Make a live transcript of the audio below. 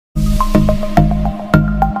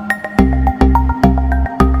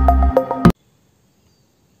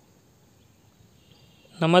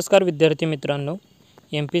नमस्कार विद्यार्थी मित्रांनो,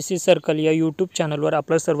 MPC सर्कल या यूट्यूब चॅनलवर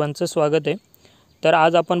आपलं सर्वांचं स्वागत आहे। तर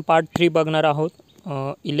आज आपण पार्ट 3 बघणार आहोत।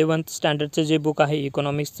 11th स्टँडर्डचं जे बुक आहे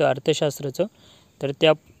इकॉनॉमिक्सचं अर्थशास्त्राचं, तर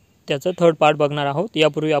त्याचं थर्ड पार्ट बघणार आहोत।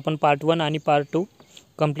 यापूर्वी आपण पार्ट 1 आणि पार्ट 2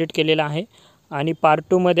 कंप्लीट केलेला आहे आणि पार्ट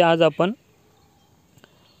 2 मध्ये आज आपण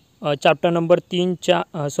चॅप्टर नंबर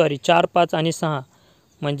 4, 5 आणि 6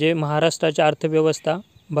 म्हणजे महाराष्ट्राची अर्थव्यवस्था,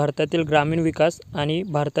 भारतातील ग्रामीण विकास आणि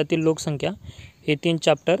भारतातील लोकसंख्या हे 3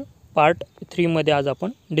 चॅप्टर पार्ट 3 मध्ये आज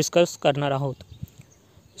आपण डिस्कस करणार आहोत।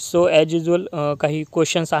 सो ॲज युजुअल काही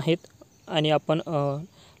क्वेश्चन्स आहेत आणि आपण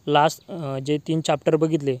लास्ट जे 3 चॅप्टर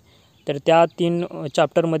बघितले तर त्या 3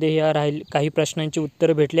 चॅप्टरमध्ये काही प्रश्नांची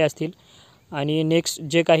उत्तरं भेटली असतील आणि नेक्स्ट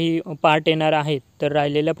जे काही पार्ट येणार आहेत तर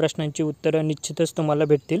राहिलेल्या प्रश्नांची उत्तरं निश्चितच तुम्हाला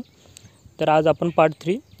भेटतील। तर आज आपण पार्ट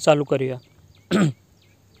 3 चालू करूया।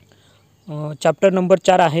 चॅप्टर नंबर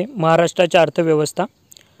 4 आहे महाराष्ट्राची अर्थव्यवस्था।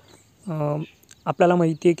 आपल्याला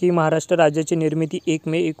माहिती आहे की महाराष्ट्र राज्याची निर्मिती 1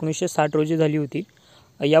 मे 1960 रोजी झाली होती।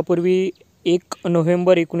 यापूर्वी 1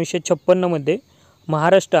 नोव्हेंबर 1956 मध्ये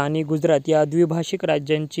महाराष्ट्र आणि गुजरात या द्विभाषिक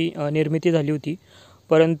राज्यांची निर्मिती झाली होती,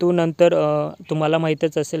 परंतु नंतर तुम्हाला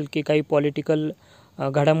माहीतच असेल की काही पॉलिटिकल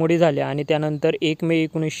घडामोडी झाल्या आणि त्यानंतर 1 मे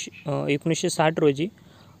 1960 रोजी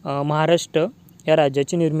महाराष्ट्र या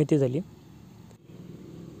राज्याची निर्मिती झाली।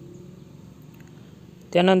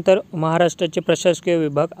 त्यानंतर महाराष्ट्राचे प्रशासकीय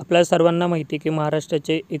विभाग, आपल्या सर्वांना माहिती आहे की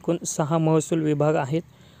महाराष्ट्राचे एकूण 6 महसूल विभाग आहेत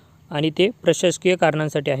आणि ते प्रशासकीय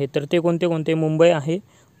कारणांसाठी आहेत। तर ते कोणते मुंबई आहे,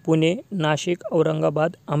 पुणे, नाशिक,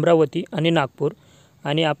 औरंगाबाद, अमरावती आणि नागपूर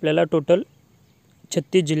आणि आपल्याला टोटल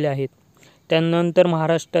 36 जिल्हे आहेत। त्यानंतर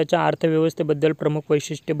महाराष्ट्राच्या अर्थव्यवस्थेबद्दल प्रमुख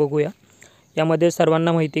वैशिष्ट्ये बघूया। यामध्ये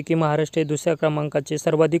सर्वांना माहिती आहे की महाराष्ट्र हे दुसऱ्या क्रमांकाचे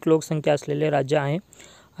सर्वाधिक लोकसंख्या असलेले राज्य आहे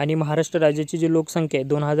आणि महाराष्ट्र राज्याची जी लोकसंख्या आहे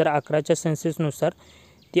 2011च्या सेन्ससनुसार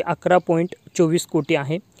ती 11.24 कोटी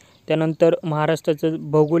आहे। त्यानंतर महाराष्ट्राचं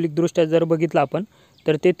भौगोलिकदृष्ट्या जर बघितलं आपण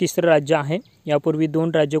तर ते 3रं राज्य आहे। यापूर्वी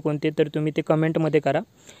 2 राज्य कोणते तर तुम्ही ते कमेंटमध्ये करा।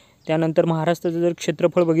 त्यानंतर महाराष्ट्राचं जर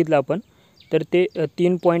क्षेत्रफळ बघितलं आपण तर ते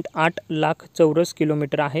 3.8 लाख चौरस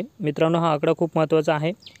किलोमीटर आहे। मित्रांनो, हा आकडा खूप महत्त्वाचा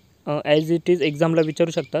आहे, ॲज इट इज एक्झामला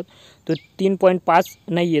विचारू शकतात। तो 3.5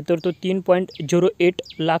 नाही आहे तर तो 3.08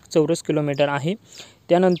 लाख चौरस किलोमीटर आहे।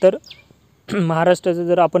 त्यानंतर महाराष्ट्राचं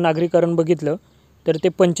जर आपण नागरीकरण बघितलं तर ते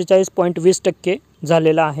 45.20%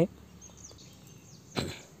 झालेलं आहे।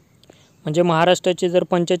 म्हणजे महाराष्ट्राची जर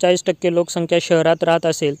 45% लोकसंख्या शहरात राहत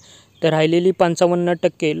असेल तर राहिलेली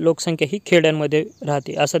 55% लोकसंख्या ही खेड्यांमध्ये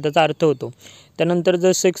राहते, असा त्याचा अर्थ होतो। त्यानंतर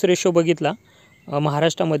जर सेक्स रेशो बघितला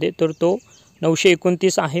महाराष्ट्रामध्ये तर तो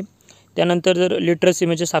 929 आहे। त्यानंतर जर लिटरसी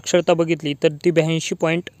म्हणजे साक्षरता बघितली तर ती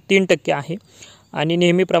 82.3% आहे आणि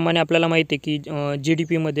नेहमीप्रमाणे आपल्याला माहिती आहे की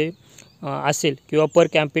GDPमध्ये असेल किंवा पर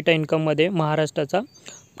कॅपिटा इन्कममध्ये महाराष्ट्राचा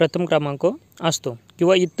प्रथम क्रमांक असतो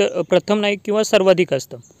किंवा इतर प्रथम नाही किंवा सर्वाधिक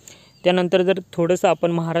असतं। त्यानंतर जर थोडंसं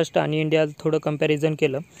आपण महाराष्ट्र आणि इंडिया थोडं कंपॅरिझन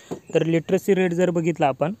केलं तर लिटरसी रेट जर बघितला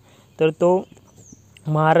आपण तर तो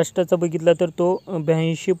महाराष्ट्राचा बघितला तर तो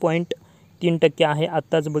 82.3% आहे,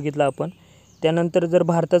 आत्ताच बघितला आपण। त्यानंतर जर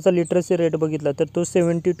भारताचा लिटरसी रेट बघितला तर तो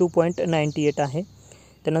 72.98 आहे।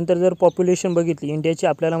 त्यानंतर जर पॉप्युलेशन बघितली इंडियाची,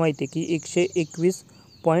 आपल्याला माहिती आहे की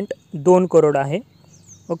 121.2 करोड आहे,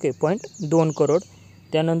 ओके 0.2 करोड।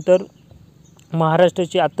 त्यानंतर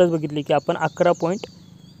महाराष्ट्राची आत्ताच बघितली की आपण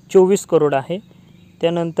 11.24 करोड आहे।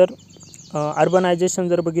 त्यानंतर अर्बनायझेशन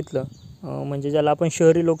जर बघितलं म्हणजे ज्याला आपण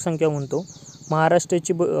शहरी लोकसंख्या म्हणतो,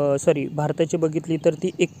 भारताची बघितली तर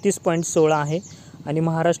ती 31.16 आहे आणि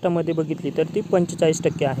महाराष्ट्रामध्ये बघितली तर ती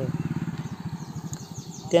 45% आहे।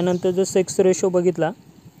 त्यानंतर जर सेक्स रेशो बघितला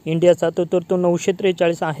इंडियाचा तर तो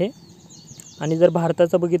 943 आहे आणि जर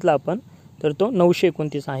भारताचा बघितला आपण तर तो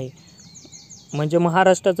 929 आहे। म्हणजे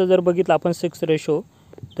महाराष्ट्राचा जर बघितला आपण सेक्स रेशो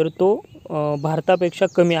तर तो भारतापेक्षा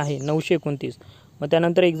कमी आहे, 929। मग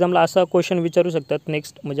त्यानंतर एक्झामला असा क्वेश्चन विचारू शकतात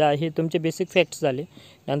नेक्स्ट, म्हणजे हे तुमचे बेसिक फॅक्ट्स झाले।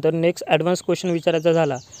 त्यानंतर नेक्स्ट ॲडव्हान्स क्वेश्चन विचारायचा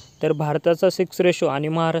झाला तर भारताचा सेक्स रेशो आणि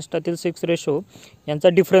महाराष्ट्रातील सेक्स रेशो यांचा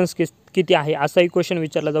डिफरन्स किती आहे असाही क्वेश्चन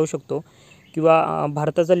विचारला जाऊ शकतो, किंवा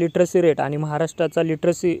भारताचा लिटरसी रेट आणि महाराष्ट्राचा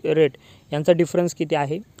लिटरसी रेट यांचा डिफरन्स किती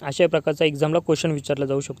आहे अशा प्रकारचा एक्झामला क्वेश्चन विचारला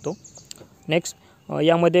जाऊ शकतो। नेक्स्ट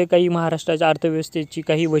यामध्ये काही महाराष्ट्राच्या अर्थव्यवस्थेची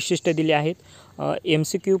काही वैशिष्ट्ये दिली आहेत।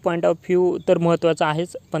 MCQ पॉईंट ऑफ व्ह्यू तर महत्त्वाचा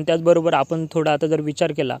आहेच, पण त्याचबरोबर आपण थोडा आता जर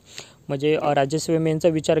विचार केला म्हणजे राज्यसेवा मेनचा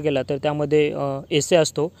विचार केला तर त्यामध्ये एसे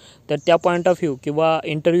असतो, तर त्या पॉईंट ऑफ व्ह्यू किंवा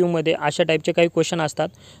इंटरव्ह्यूमध्ये अशा टाईपचे काही क्वेश्चन असतात।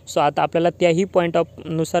 सो आता आपल्याला त्याही पॉईंट ऑफ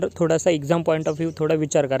नुसार थोडासा एक्झाम पॉईंट ऑफ व्ह्यू थोडा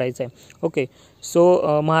विचार करायचा आहे, ओके।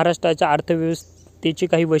 सो महाराष्ट्राच्या अर्थव्यवस्थेची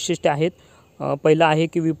काही वैशिष्ट्ये आहेत। पहिलं आहे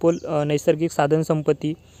की विपुल नैसर्गिक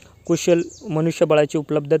साधनसंपत्ती, कुशल मनुष्यबळाची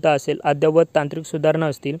उपलब्धता असेल, अद्ययावत तांत्रिक सुधारणा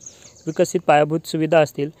असतील, विकसित पायाभूत सुविधा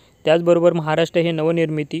असतील, त्याचबरोबर महाराष्ट्र हे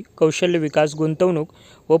नवनिर्मिती, कौशल्य विकास, गुंतवणूक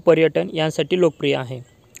व पर्यटन यांसाठी लोकप्रिय आहे.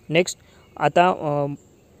 नेक्स्ट, आता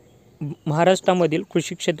महाराष्ट्रामधील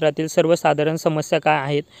कृषी क्षेत्रातील सर्वसाधारण समस्या काय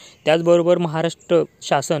आहेत, त्याचबरोबर महाराष्ट्र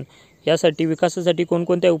शासन यासाठी विकासासाठी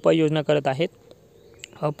कोणकोणत्या उपाययोजना करत आहेत.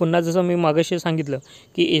 पुन्हा जसं मी मागाशी सांगितलं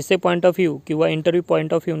की एसे पॉईंट ऑफ व्ह्यू किंवा इंटरव्ह्यू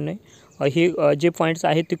पॉईंट ऑफ व्ह्यूने हे जे पॉईंट्स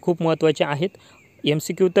आहेत ते खूप महत्त्वाचे आहेत.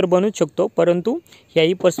 MCQ तर बनूच शकतो, परंतु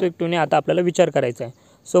ह्याही पर्स्पेक्टिव्हने आता आपल्याला विचार करायचा आहे.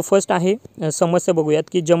 सो फर्स्ट आहे समस्या बघूयात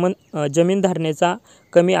की जमीन धारणेचा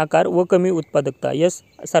कमी आकार व कमी उत्पादकता. यस,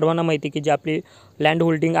 सर्वांना माहिती आहे की जे आपली लँड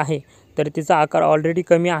होल्डिंग आहे तर तिचा आकार ऑलरेडी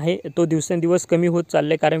कमी आहे, तो दिवसेंदिवस कमी होत चालला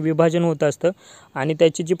आहे कारण विभाजन होत असतं आणि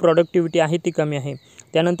त्याची जी प्रॉडक्टिव्हिटी आहे ती कमी आहे.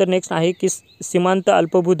 त्यानंतर नेक्स्ट आहे की सीमांत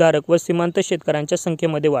अल्पभूधारक व सीमांत शेतकऱ्यांच्या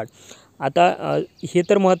संख्येमध्ये वाढ. आता हे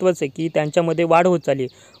तर महत्त्वाचं आहे की त्यांच्यामध्ये वाढ होत चालली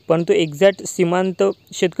आहे, परंतु एक्झॅक्ट सीमांत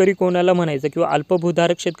शेतकरी कोणाला म्हणायचं किंवा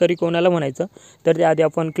अल्पभूधारक शेतकरी कोणाला म्हणायचं तर त्याआधी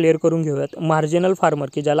आपण क्लिअर करून घेऊयात. मार्जिनल फार्मर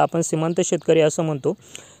की ज्याला आपण सीमांत शेतकरी असं म्हणतो,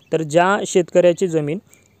 तर ज्या शेतकऱ्याची जमीन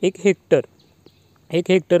 1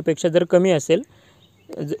 हेक्टरपेक्षा जर कमी असेल,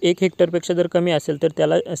 1 हेक्टरपेक्षा जर कमी असेल तर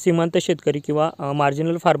त्याला सीमांत शेतकरी किंवा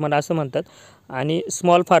मार्जिनल फार्मर असं म्हणतात. आणि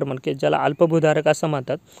स्मॉल फार्मर की ज्याला अल्पभूधारक असं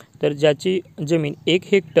म्हणतात, तर ज्याची जमीन 1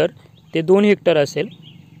 हेक्टर ते 2 हेक्टर असेल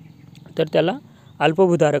तर त्याला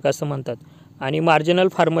अल्पभूधारक असं म्हणतात. आणि मार्जिनल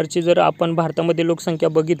फार्मरची जर आपण भारतामध्ये लोकसंख्या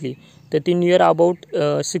बघितली तर ती नियर अबाउट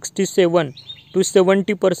 67 to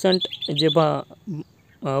 70% जे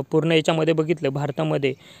पूर्ण याच्यामध्ये बघितलं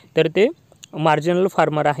भारतामध्ये तर ते मार्जिनल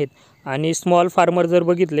फार्मर आहेत. आणि स्मॉल फार्मर जर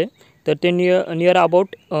बघितले तर ते नियर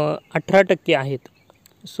अबाउट 18% आहेत.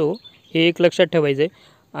 सो हे एक लक्षात ठेवायचं आहे.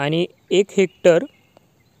 आणि 1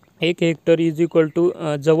 हेक्टर इज इक्वल टू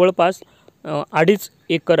जवळपास 2.5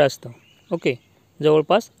 एकर असतं. ओके,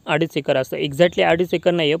 जवळपास 2.5 एकर असतं. एक्झॅक्टली 2.5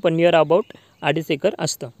 एकर नाही आहे, पण नियर अबाउट 2.5 एकर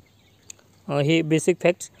असतं. हे बेसिक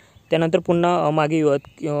फॅक्ट्स. त्यानंतर पुन्हा मागे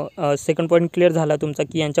येऊयात. सेकंड पॉईंट क्लिअर झाला तुमचा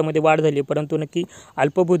की यांच्यामध्ये वाढ झाली, परंतु नक्की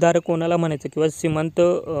अल्पभूधारक कोणाला म्हणायचं किंवा सीमांत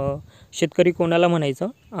शेतकरी कोणाला म्हणायचं,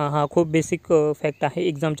 हा खूप बेसिक फॅक्ट आहे.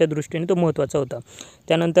 एक्झामच्या दृष्टीने तो महत्त्वाचा होता.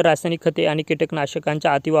 त्यानंतर रासायनिक खते आणि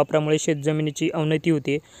कीटकनाशकांच्या अतिवापरामुळे शेतजमिनीची अवनती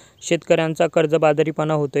होते, शेतकऱ्यांचा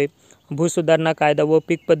कर्जबाजारीपणा होतो आहे, भूसुधारणा कायदा व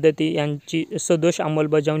पीक पद्धती यांची सदोष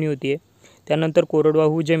अंमलबजावणी होती आहे. त्यानंतर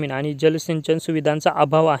कोरडवाहू जमीन आणि जलसिंचन सुविधांचा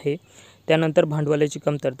अभाव आहे. त्यानंतर भांडवलाची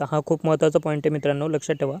कमतरता. हा खूप महत्त्वाचा पॉईंट आहे मित्रांनो.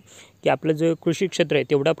 लक्षात ठेवा की आपलं जे कृषी क्षेत्र आहे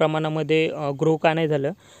तेवढ्या प्रमाणामध्ये ग्रो का नाही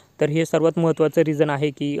झालं, तर हे सर्वात महत्त्वाचं रिझन आहे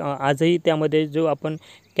की आजही त्यामध्ये जो आपण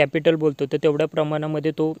कॅपिटल बोलतो तर तेवढ्या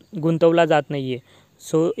प्रमाणामध्ये तो गुंतवला जात नाही आहे.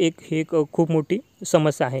 सो ही खूप मोठी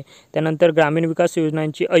समस्या आहे. त्यानंतर ग्रामीण विकास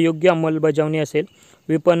योजनांची अयोग्य अंमलबजावणी असेल,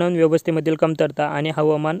 विपणन व्यवस्थेमधील कमतरता आणि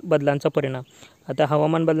हवामान बदलांचा परिणाम. आता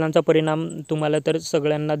हवामान बदलांचा परिणाम तुम्हाला तर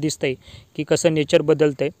सगळ्यांना दिसतं आहे की कसं नेचर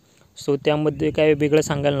बदलतं आहे. सो त्यामध्ये काय वेगळं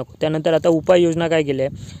सांगायला नको. त्यानंतर आता उपाययोजना काय केल्या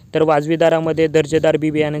आहे, तर वाजवी दरामध्ये दर्जेदार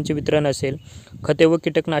बी बियाण्यांचे वितरण असेल, खते व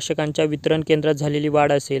कीटकनाशकांच्या वितरण केंद्रात झालेली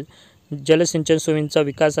वाढ असेल, जलसिंचन सोयींचा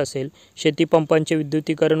विकास असेल, शेती पंपांचे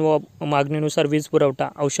विद्युतीकरण व मागणीनुसार वीज पुरवठा,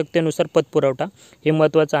 आवश्यकतेनुसार पतपुरवठा. हे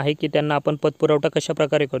महत्त्वाचं आहे की त्यांना आपण पतपुरवठा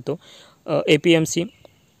कशाप्रकारे करतो. APMC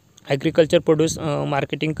agriculture produce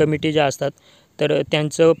marketing committee ज्या असतात तर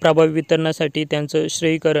त्यांचं प्रभावी वितरणासाठी त्यांचं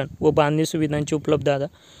श्रेयीकरण व बांधणी सुविधांची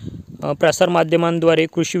उपलब्धता. प्रसारमाध्यमांद्वारे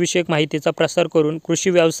कृषीविषयक माहितीचा प्रसार करून कृषी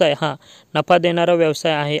व्यवसाय हा नफा देणारा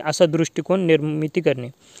व्यवसाय आहे असा दृष्टिकोन निर्मिती करणे.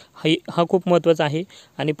 हा खूप महत्त्वाचा आहे.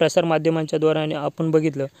 आणि प्रसारमाध्यमांच्या द्वारे आपण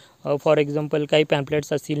बघितलं फॉर एक्झाम्पल काही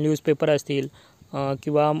पॅम्पलेट्स असतील, न्यूजपेपर असतील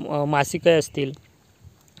किंवा मासिके असतील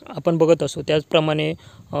आपण बघत असतो. त्याचप्रमाणे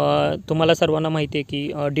तुम्हाला सर्वांना माहिती आहे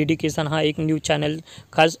की DD किसान हा एक न्यूज चॅनल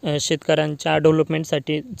खास शेतकऱ्यांच्या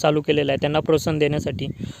डेव्हलपमेंटसाठी चालू केलेला आहे, त्यांना प्रोत्साहन देण्यासाठी.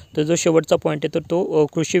 तर जो शेवटचा पॉईंट आहे तर तो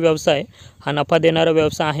कृषी व्यवसाय हा नफा देणारा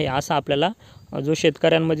व्यवसाय आहे असा आपल्याला जो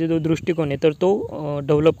शेतकऱ्यांमध्ये जो दृष्टिकोन आहे तर तो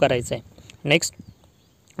डेव्हलप करायचा आहे. नेक्स्ट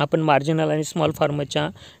आपण मार्जिनल आणि स्मॉल फार्मरच्या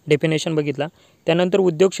डेफिनेशन बघितला. त्यानंतर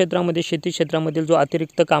उद्योग क्षेत्रामध्ये शेती क्षेत्रामधील जो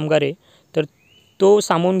अतिरिक्त कामगार आहे तर तो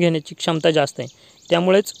सामावून घेण्याची क्षमता जास्त आहे.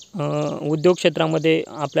 त्यामुळेच उद्योग क्षेत्रामध्ये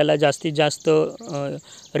आपल्याला जास्तीत जास्त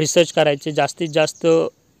रिसर्च करायचे, जास्तीत जास्त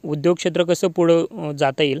उद्योग क्षेत्र कसं पुढं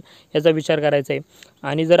जाता येईल याचा विचार करायचा आहे.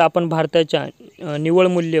 आणि जर आपण भारताच्या निव्वळ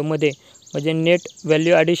मूल्यमध्ये म्हणजे नेट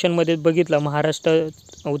व्हॅल्यू ॲडिशनमध्ये बघितलं महाराष्ट्र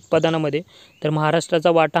उत्पादनामध्ये तर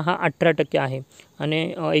महाराष्ट्राचा वाटा हा 18% आहे.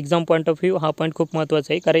 आणि एक्झाम पॉईंट ऑफ व्ह्यू हा पॉईंट खूप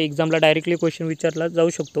महत्त्वाचा आहे कारण एक्झामला डायरेक्टली क्वेश्चन विचारला जाऊ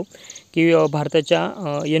शकतो की भारताच्या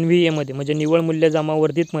NVAमध्ये म्हणजे निव्वळ मूल्य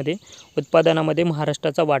जमावर्धितमध्ये उत्पादनामध्ये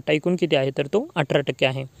महाराष्ट्राचा वाटा एकूण किती आहे तर तो 18%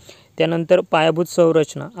 आहे. त्यानंतर पायाभूत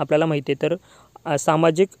संरचना आपल्याला माहिती आहे तर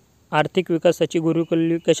सामाजिक आर्थिक विकासाची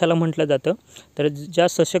गुरुकिल्ली कशाला म्हटलं जातं, तर ज्या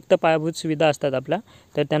सशक्त पायाभूत सुविधा असतात आपल्या,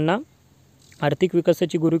 तर त्यांना आर्थिक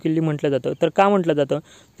विकासाची गुरुकिल्ली म्हटलं जातं. तर का म्हटलं जातं,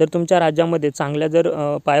 जर तुमच्या राज्यामध्ये चांगल्या जर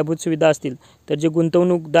पायाभूत सुविधा असतील, तर जे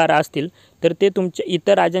गुंतवणूकदार असतील तर ते तुमच्या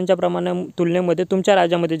इतर राज्यांच्या तुलनेमध्ये तुमच्या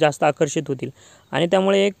राज्यामध्ये जास्त आकर्षित होतील आणि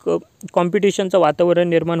त्यामुळे एक कॉम्पिटिशनचं वातावरण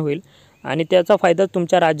निर्माण होईल आणि त्याचा फायदा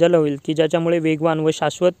तुमच्या राज्याला होईल, की ज्याच्यामुळे वेगवान व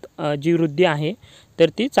शाश्वत जी वृद्धी आहे तर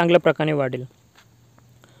ती चांगल्या प्रकारे वाढेल.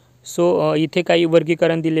 सो इथे काही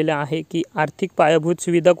वर्गीकरण दिलेलं आहे की आर्थिक पायाभूत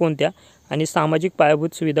सुविधा कोणत्या आणि सामाजिक पायाभूत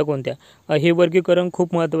सुविधा कोणत्या. हे वर्गीकरण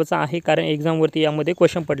खूप महत्त्वाचं आहे, कारण एक्झामवरती यामध्ये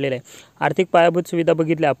क्वेश्चन पडलेलं आहे. आर्थिक पायाभूत सुविधा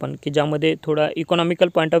बघितल्या आपण, की ज्यामध्ये थोडा इकॉनॉमिकल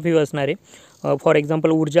पॉईंट ऑफ व्ह्यू असणार आहे. फॉर एक्झाम्पल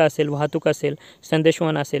ऊर्जा असेल, वाहतूक असेल,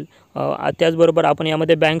 संदेशवहन असेल, त्याचबरोबर आपण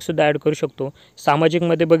यामध्ये बँकसुद्धा ॲड करू शकतो.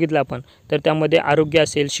 सामाजिकमध्ये बघितलं आपण तर त्यामध्ये आरोग्य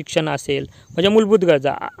असेल, शिक्षण असेल, म्हणजे मूलभूत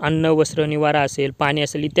गरजा, अन्न, वस्त्र, निवारा असेल, पाणी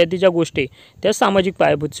असेल, इत्यादी ज्या गोष्टी त्या सामाजिक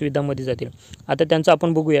पायाभूत सुविधांमध्ये जातील. आता त्यांचं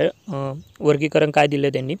आपण बघूया वर्गीकरण काय दिलं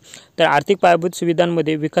त्यांनी. तर आर्थिक पायाभूत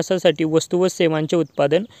सुविधांमध्ये विकासासाठी वस्तू व सेवांचे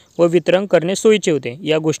उत्पादन व वितरण करणे सोयीचे होते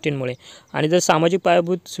या गोष्टींमुळे. आणि जर सामाजिक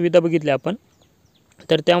पायाभूत सुविधा बघितल्या आपण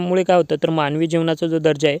तर त्यामुळे काय होतं, तर मानवी जीवनाचा जो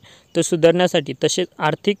दर्जा आहे तो सुधारण्यासाठी तसेच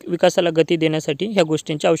आर्थिक विकासाला गती देण्यासाठी ह्या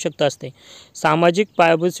गोष्टींची आवश्यकता असते. सामाजिक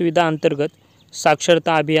पायाभूत सुविधा अंतर्गत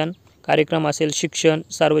साक्षरता अभियान कार्यक्रम असेल, शिक्षण,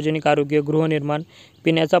 सार्वजनिक आरोग्य, गृहनिर्माण,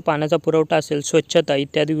 पिण्याचा पाण्याचा पुरवठा असेल, स्वच्छता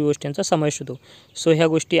इत्यादी गोष्टींचा समावेश होतो. सो ह्या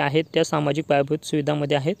गोष्टी आहेत त्या सामाजिक पायाभूत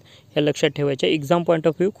सुविधामध्ये आहेत, ह्या लक्षात ठेवायच्या. एक्झाम पॉईंट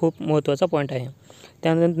ऑफ व्ह्यू खूप महत्त्वाचा पॉईंट आहे.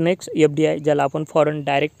 त्यानंतर नेक्स्ट FDI, ज्याला आपण फॉरेन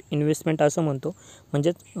डायरेक्ट इन्व्हेस्टमेंट असं म्हणतो,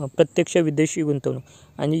 म्हणजेच प्रत्यक्ष विदेशी गुंतवणूक.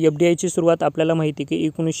 आणि FDIची सुरुवात आपल्याला माहिती की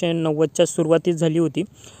 1990च्या सुरुवातीस झाली होती,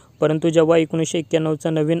 परंतु जेव्हा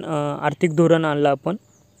 1991चं नवीन आर्थिक धोरण आणलं आपण,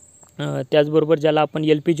 त्याचबरोबर ज्याला आपण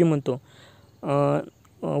LPG म्हणतो,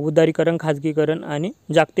 उदारीकरण, खाजगीकरण आणि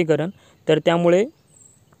जागतिकीकरण, तर त्यामुळे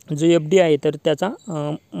जो FDI आहे तर त्याचा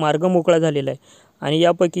मार्ग मोकळा झालेला आहे. आणि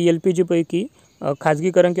यापैकी LPG पैकी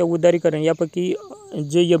खाजगीकरण किंवा उदारीकरण यापैकी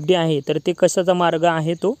जे FDI आहे तर ते कशाचा मार्ग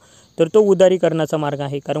आहे, तर तो उदारीकरणाचा मार्ग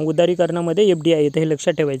आहे. कारण उदारीकरणामध्ये FDI आहे, तर हे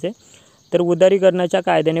लक्षात ठेवायचं आहे. तर उदारीकरणाच्या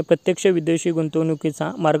कायद्याने प्रत्यक्ष विदेशी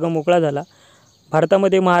गुंतवणुकीचा मार्ग मोकळा झाला.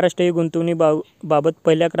 भारतामध्ये महाराष्ट्र हे गुंतवणुकीबाबत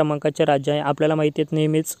पहिल्या क्रमांकाचे राज्य आहे. आपल्याला माहिती आहे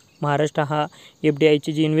नेहमीच महाराष्ट्र हा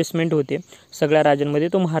FDIची जी इन्व्हेस्टमेंट होते सगळ्या राज्यांमध्ये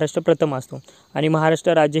तो महाराष्ट्र प्रथम असतो आणि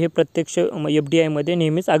महाराष्ट्र राज्य हे प्रत्यक्ष FDIमध्ये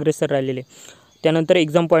नेहमीच अग्रेसर राहिलेले. त्यानंतर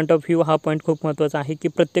एक्झाम पॉईंट ऑफ व्ह्यू हा पॉईंट खूप महत्त्वाचा आहे की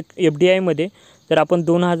प्रत्येक FDIमध्ये जर आपण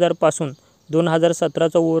 2000 पासून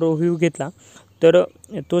 2017चा ओव्हरव्ह्यू घेतला तर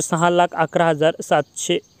तो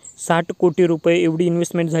 6,11,760 कोटी रुपये एवढी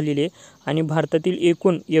इन्व्हेस्टमेंट झालेली आहे आणि भारतातील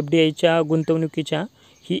एकूण FDIच्या गुंतवणुकीच्या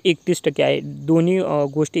ही 31% आहे. दोन्ही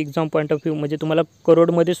गोष्टी एक्झाम पॉईंट ऑफ व्ह्यू म्हणजे तुम्हाला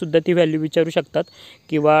करोडमध्ये सुद्धा ती व्हॅल्यू विचारू शकतात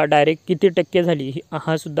किंवा डायरेक्ट किती टक्के झाली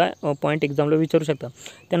हा सुद्धा पॉईंट एक्झामला विचारू शकतात.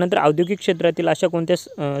 त्यानंतर औद्योगिक क्षेत्रातील अशा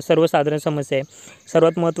कोणत्या सर्वसाधारण समस्या आहे.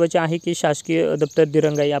 सर्वात महत्त्वाची आहे की शासकीय दप्तर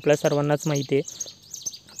दिरंगाई, आपल्या सर्वांनाच माहिती आहे.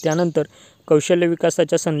 त्यानंतर कौशल्य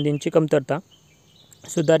विकासाच्या संधींची कमतरता,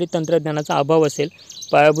 सुधारित तंत्रज्ञानाचा अभाव असेल,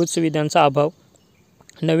 पायाभूत सुविधांचा अभाव,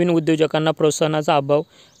 नवीन उद्योजकांना प्रोत्साहनाचा अभाव.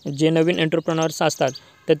 जे नवीन एंटरप्रेनर्स असतात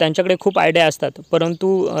तर त्यांच्याकडे खूप आयडिया असतात,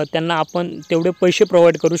 परंतु त्यांना आपण तेवढे पैसे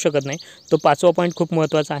प्रोव्हाइड करू शकत नाही. तो 5वा पॉईंट खूप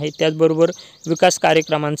महत्त्वाचा आहे. त्याचबरोबर विकास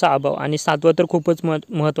कार्यक्रमांचा अभाव. आणि 7वं तर खूपच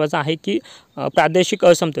महत्त्वाचं आहे की प्रादेशिक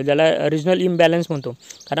असमतोल, ज्याला रिजनल इम्बॅलन्स म्हणतो.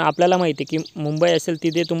 कारण आपल्याला माहिती आहे की मुंबई असेल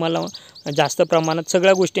तिथे तुम्हाला जास्त प्रमाणात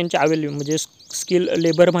सगळ्या गोष्टींची अवेलेबल, म्हणजे स्किल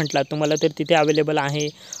लेबर म्हटला तुम्हाला तर तिथे अवेलेबल आहे,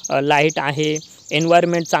 लाईट आहे,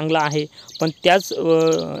 एन्व्हायरमेंट चांगला आहे, पण त्याच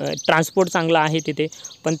ट्रान्सपोर्ट चांगला आहे तिथे.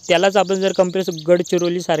 पण त्यालाच आपण जर कम्पेअर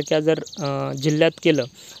गडचिरोलीसारख्या जर जिल्ह्यात केलं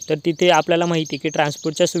तर तिथे आपल्याला माहिती आहे की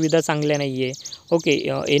ट्रान्सपोर्टच्या सुविधा चांगल्या नाही आहे. ओके,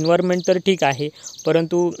 एन्व्हायरमेंट तर ठीक आहे,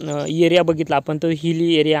 परंतु एरिया बघितला आपण तो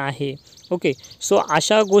हिली एरिया आहे. ओके, सो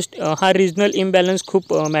अशा गोष्टी हा रिजनल इम्बॅलन्स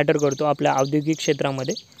खूप मॅटर करतो आपल्या औद्योगिक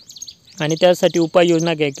क्षेत्रामध्ये. आणि त्यासाठी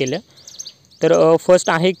उपाययोजना काय केल्या, तर फर्स्ट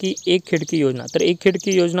आहे की एक खिडकी योजना. तर एक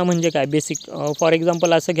खिडकी योजना म्हणजे काय, बेसिक फॉर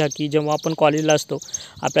एक्झाम्पल असं घ्या की जेव्हा आपण कॉलेजला असतो,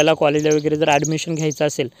 आपल्याला कॉलेजला वगैरे जर ॲडमिशन घ्यायचं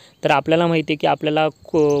असेल तर आपल्याला माहिती आहे की आपल्याला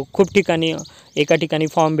खूप ठिकाणी, एका ठिकाणी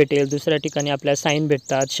फॉर्म भेटेल, दुसऱ्या ठिकाणी आपल्याला साईन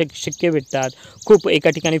भेटतात, शिक्के भेटतात, खूप एका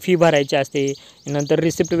ठिकाणी फी भरायची असते, नंतर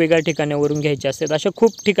रिसिप्ट वेगळ्या ठिकाणावरून घ्यायचे असतात, अशा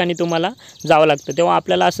खूप ठिकाणी तुम्हाला जावं लागतं. तेव्हा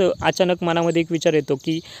आपल्याला असं अचानक मनामध्ये एक विचार येतो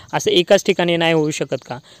की असं एकाच ठिकाणी नाही होऊ शकत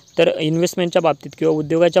का. तर इन्व्हेस्टमेंटच्या बाबतीत किंवा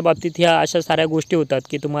उद्योगाच्या बाबतीत ह्या अशा साऱ्या गोष्टी होतात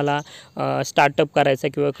की तुम्हाला स्टार्टअप करायचा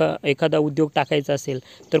किंवा एखादा उद्योग टाकायचा असेल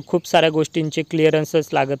तर खूप साऱ्या गोष्टींचे क्लिअरन्सेस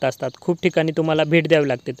लागत असतात, खूप ठिकाणी तुम्हाला भेट द्यावी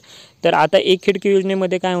लागते. तर आता एक खिडकी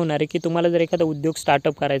योजनेमध्ये काय होणार आहे की तुम्हाला जर एखादा एखादा उद्योग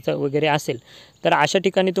स्टार्टअप करायचा वगैरे असेल तर अशा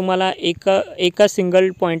ठिकाणी तुम्हाला एका सिंगल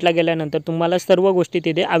पॉईंटला गेल्यानंतर तुम्हाला सर्व गोष्टी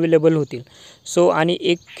तिथे अवेलेबल होतील. सो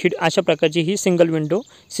आणि अशा प्रकारची ही सिंगल विंडो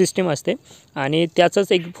सिस्टीम असते. आणि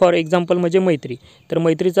त्याचंच एक फॉर एक्झाम्पल म्हणजे मैत्री. तर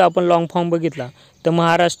मैत्रीचा आपण लॉंग फॉर्म बघितला तर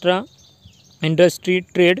Maharashtra industry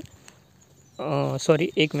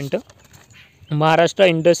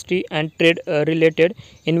and trade related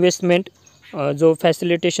investment जो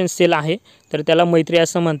फॅसिलिटेशन सेल आहे तर त्याला मैत्री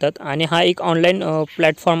असं म्हणतात. आणि हा एक ऑनलाईन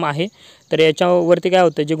प्लॅटफॉर्म आहे. तर याच्यावरती काय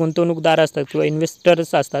होतं, जे गुंतवणूकदार असतात किंवा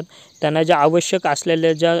इन्व्हेस्टर्स असतात त्यांना ज्या आवश्यक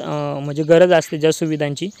असलेल्या ज्या म्हणजे गरज असते ज्या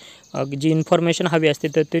सुविधांची, जी इन्फॉर्मेशन हवी असते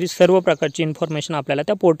तर तरी सर्व प्रकारची इन्फॉर्मेशन आपल्याला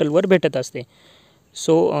त्या पोर्टलवर भेटत असते.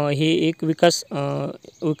 सो हे एक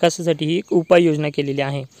विकासासाठी ही एक उपाययोजना केलेली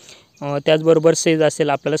आहे. त्याचबरोबर सेज असेल,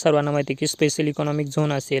 आपल्याला सर्वांना माहिती आहे की स्पेशल इकॉनॉमिक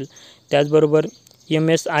झोन असेल, त्याचबरोबर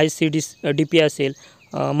MSICDP असेल,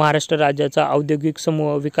 महाराष्ट्र राज्याचा औद्योगिक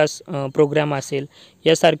समूह विकास प्रोग्राम असेल,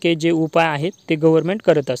 यासारखे जे उपाय आहेत ते गव्हर्नमेंट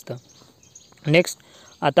करत असतं. नेक्स्ट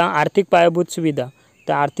आता आर्थिक पायाभूत सुविधा.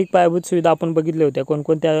 तर आर्थिक पायाभूत सुविधा आपण बघितल्या होत्या.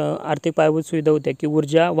 कोणकोणत्या आर्थिक पायाभूत सुविधा होत्या की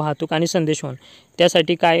ऊर्जा, वाहतूक आणि संदेशवहन.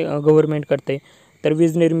 त्यासाठी काय गव्हर्नमेंट करते, तर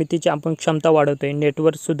वीज निर्मितीची आपण क्षमता वाढवतो आहे,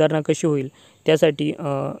 नेटवर्क सुधारणा कशी होईल त्यासाठी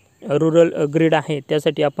रुरल ग्रीड आहे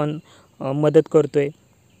त्यासाठी आपण मदत करतो आहे.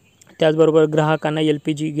 त्याचबरोबर ग्राहकांना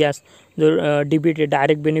LPG गॅस जो DBT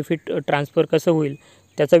डायरेक्ट बेनिफिट ट्रान्सफर कसं होईल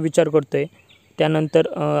त्याचा विचार करतो आहे. त्यानंतर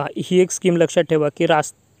ही एक स्कीम लक्षात ठेवा की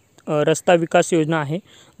रस्ता विकास योजना आहे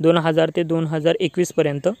 2000 ते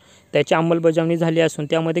 2021पर्यंत त्याची अंमलबजावणी झाली असून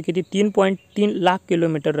त्यामध्ये किती 3.3 लाख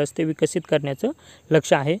किलोमीटर रस्ते विकसित करण्याचं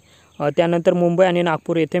लक्ष्य आहे. त्यानंतर मुंबई आणि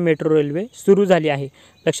नागपूर येथे मेट्रो रेल्वे सुरू झाली आहे.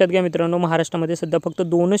 लक्षात घ्या मित्रांनो, महाराष्ट्रामध्ये सध्या फक्त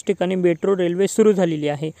 2च ठिकाणी मेट्रो रेल्वे सुरू झालेली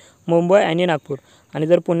आहे, मुंबई आणि नागपूर. आणि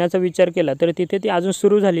जर पुण्याचा विचार केला तर तिथे ती अजून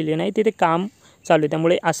सुरू झालेली नाही, तिथे काम चालू आहे.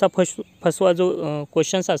 त्यामुळे असा फसवा जो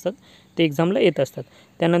क्वेश्चन्स असतात ते एक्झामला येत असतात.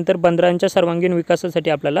 त्यानंतर बंदरांच्या सर्वांगीण विकासासाठी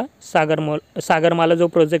आपल्याला सागरमाला जो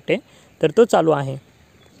प्रोजेक्ट आहे तर तो चालू आहे.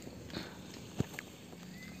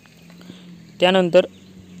 त्यानंतर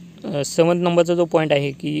 7 नंबरचा जो पॉईंट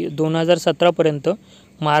आहे की 2017पर्यंत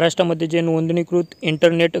महाराष्ट्रामध्ये जे नोंदणीकृत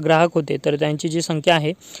इंटरनेट ग्राहक होते तर त्यांची जी संख्या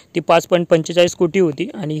आहे ती 5.45 कोटी होती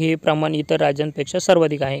आणि हे प्रमाण इतर राज्यांपेक्षा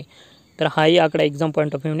सर्वाधिक आहे. तर हाही आकडा एक्झाम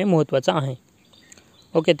पॉईंट ऑफ व्ह्यूने महत्त्वाचा आहे.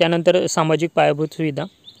 ओके. त्यानंतर सामाजिक पायाभूत सुविधा.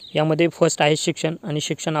 यामध्ये फर्स्ट आहे शिक्षण. आणि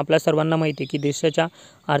शिक्षण आपल्या सर्वांना माहिती आहे की देशाच्या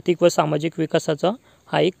आर्थिक व सामाजिक विकासाचा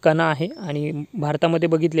हा एक कणा आहे. आणि भारतामध्ये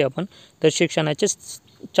बघितले आपण तर शिक्षणाचे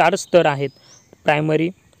 4 स्तर आहेत. प्रायमरी,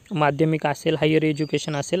 माध्यमिक असेल, हायर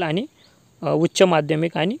एज्युकेशन असेल आणि उच्च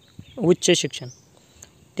माध्यमिक आणि उच्च शिक्षण.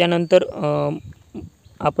 त्यानंतर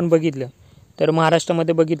आपण बघितलं तर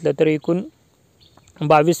महाराष्ट्रामध्ये बघितलं तर एकूण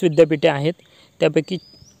 22 विद्यापीठे आहेत. त्यापैकी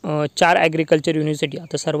 4 ॲग्रिकल्चर युनिव्हर्सिटी.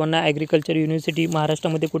 आता सर्वांना ॲग्रिकल्चर युनिव्हर्सिटी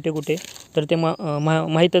महाराष्ट्रामध्ये कुठे कुठे तर ते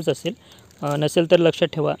माहीतच असेल. नसेल तर लक्षात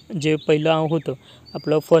ठेवा, जे पहिलं होतं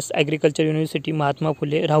आपलं first agriculture university Mahatma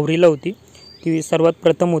Phule राहुरीला होती, ती सर्वात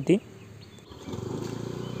प्रथम होती.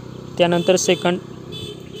 त्यानंतर सेकंड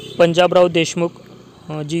पंजाबराव देशमुख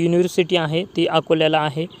जी युनिव्हर्सिटी आहे ती अकोल्याला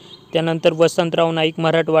आहे. त्यानंतर वसंतराव नाईक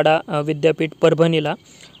मराठवाडा विद्यापीठ परभणीला.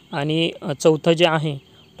 आणि चौथं जे आहे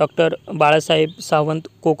डॉक्टर बाळासाहेब सावंत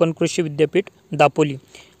कोकण कृषी विद्यापीठ दापोली.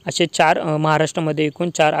 असे 4 महाराष्ट्रामध्ये एकूण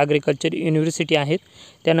 4 ॲग्रिकल्चर युनिव्हर्सिटी आहेत.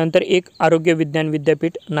 त्यानंतर एक आरोग्य विज्ञान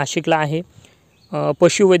विद्यापीठ नाशिकला आहे,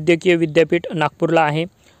 पशुवैद्यकीय विद्यापीठ नागपूरला आहे,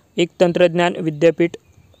 एक तंत्रज्ञान विद्यापीठ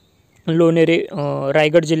लोणेरे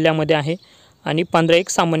रायगड जिल्ह्यामध्ये आहे आणि 15 एक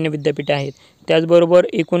सामान्य विद्यापीठे आहेत. त्याचबरोबर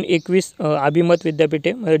एकूण 21 अभिमत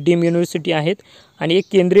विद्यापीठे डीम युनिव्हर्सिटी आहेत आणि एक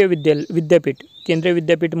केंद्रीय विद्यापीठ. केंद्रीय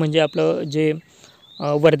विद्यापीठ म्हणजे आपलं जे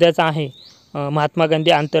वर्ध्याचं आहे महात्मा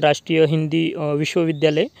गांधी आंतरराष्ट्रीय हिंदी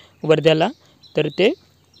विश्वविद्यालय वर्ध्याला, तर ते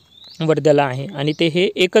वर्ध्याला आहे. आणि ते हे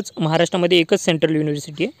एकच महाराष्ट्रामध्ये एकच सेंट्रल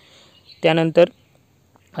युनिव्हर्सिटी आहे. त्यानंतर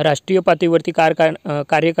राष्ट्रीय पातळीवरती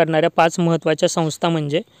कार्य करणाऱ्या 5 महत्त्वाच्या संस्था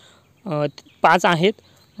म्हणजे 5 आहेत.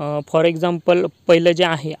 फॉर एक्झाम्पल पहिलं जे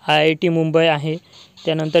आहे IIT मुंबई आहे.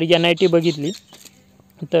 त्यानंतर NIT बघितली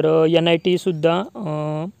तर NITसुद्धा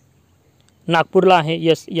नागपूरला आहे.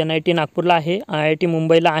 NIT नागपूरला आहे, IIT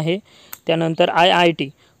मुंबईला आहे. त्यानंतर IIT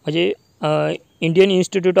म्हणजे Indian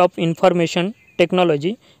institute of information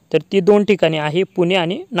technology, तर ती 2 ठिकाणी आहे, पुणे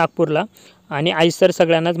आणि नागपूरला. आणि आयसर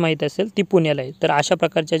सगळ्यांनाच माहीत असेल ती पुण्याला आहे. तर अशा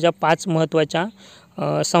प्रकारच्या ज्या 5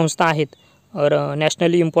 महत्त्वाच्या संस्था आहेत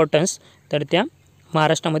नॅशनली इम्पॉर्टन्स, तर त्या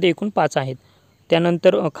महाराष्ट्रामध्ये एकूण 5 आहेत.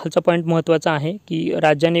 त्यानंतर खालचा पॉईंट महत्त्वाचा आहे की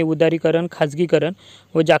राज्याने उदारीकरण, खाजगीकरण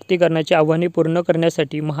व जागतिकीकरणाची आव्हाने पूर्ण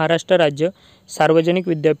करण्यासाठी महाराष्ट्र राज्य सार्वजनिक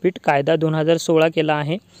विद्यापीठ कायदा 2016 केला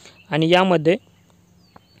आहे. आणि यामध्ये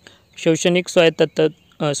शैक्षणिक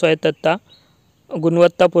स्वायत्तता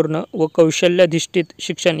गुणवत्तापूर्ण व कौशल्याधिष्ठित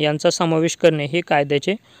शिक्षण यांचा समावेश करणे हे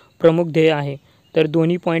कायद्याचे प्रमुख ध्येय आहे. तर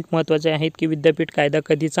दोन्ही पॉईंट महत्त्वाचे आहेत की विद्यापीठ कायदा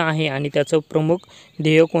कधीचा आहे आणि त्याचं प्रमुख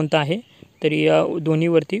ध्येय कोणतं आहे. तर या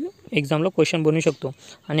दोन्हीवरती एक्झामला क्वेश्चन बनू शकतो.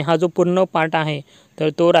 आणि हा जो पूर्ण पार्ट आहे तर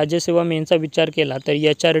तो राज्यसेवा मेनचा विचार केला तर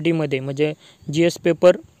HRDमध्ये म्हणजे GS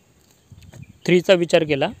पेपर 3चा विचार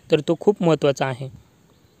केला तर तो खूप महत्त्वाचा आहे.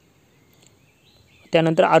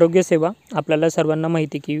 त्यानंतर आरोग्यसेवा. आपल्याला सर्वांना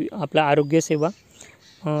माहिती की आपला आरोग्यसेवा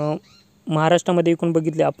महाराष्ट्रामध्ये एकूण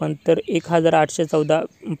बघितले आपण तर 1814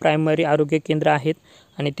 प्रायमरी आरोग्य केंद्र आहेत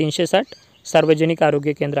आणि 360 सार्वजनिक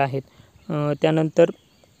आरोग्य केंद्र आहेत. त्यानंतर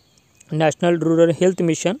नॅशनल रूरल हेल्थ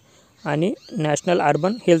मिशन आणि नॅशनल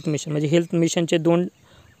अर्बन हेल्थ मिशन म्हणजे हेल्थ मिशनचे 2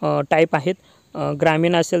 टाईप आहेत.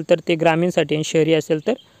 ग्रामीण असेल तर ते ग्रामीणसाठी आणि शहरी असेल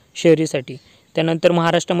तर शहरीसाठी. त्यानंतर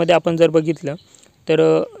महाराष्ट्रामध्ये आपण जर बघितलं तर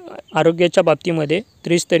आरोग्याच्या बाबतीमध्ये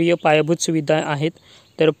त्रिस्तरीय पायाभूत सुविधा आहेत.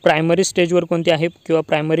 तर प्रायमरी स्टेजवर कोणते आहे किंवा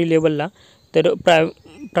प्रायमरी लेवलला तर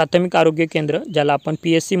प्राथमिक आरोग्य केंद्र ज्याला आपण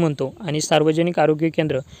PSC म्हणतो आणि सार्वजनिक आरोग्य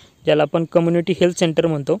केंद्र ज्याला आपण कम्युनिटी हेल्थ सेंटर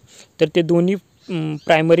म्हणतो तर ते दोन्ही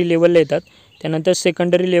प्रायमरी लेवलला येतात. त्यानंतर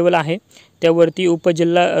सेकंडरी लेवल आहे त्यावरती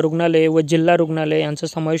उपजिल्हा रुग्णालय व जिल्हा रुग्णालय यांचा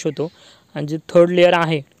समावेश होतो. आणि जे थर्ड लेअर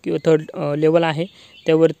आहे किंवा थर्ड लेवल आहे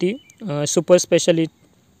त्यावरती सुपर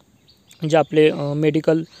स्पेशालिटी जे आपले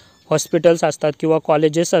मेडिकल हॉस्पिटल्स असतात किंवा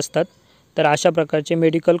कॉलेजेस असतात तर अशा प्रकारचे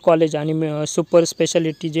मेडिकल कॉलेज आणि सुपर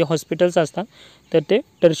स्पेशालिटी जे हॉस्पिटल्स असतात तर ते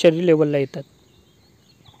टर्शरी लेवलला येतात.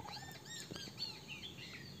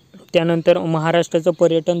 त्यानंतर महाराष्ट्राचं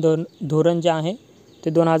पर्यटन धोरण जे आहे ते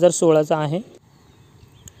 2016चं आहे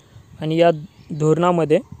आणि या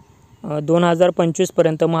धोरणामध्ये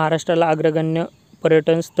 2025पर्यंत महाराष्ट्राला अग्रगण्य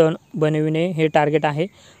पर्यटन स्थळ बनविणे हे टार्गेट आहे.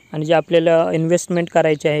 आणि जे आपल्याला इन्व्हेस्टमेंट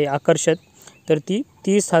करायची आहे आकर्षक तर ती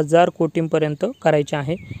 30,000 कोटींपर्यंत करायची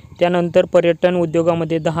आहे. त्यानंतर पर्यटन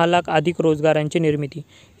उद्योगामध्ये 10 लाख अधिक रोजगारांची निर्मिती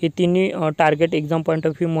हे तिन्ही target exam point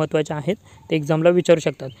of view महत्त्वाचे आहेत ते एक्झामला विचारू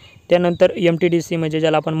शकतात. त्यानंतर MTDC म्हणजे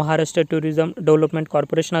ज्याला आपण महाराष्ट्र टुरिझम डेव्हलपमेंट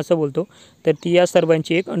कॉर्पोरेशन असं बोलतो तर ती या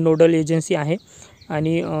सर्वांची एक नोडल एजन्सी आहे.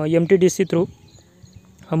 आणि MTDC थ्रू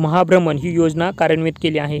महाभ्रमण ही योजना कार्यान्वित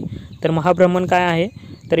केली आहे. तर महाभ्रमण काय आहे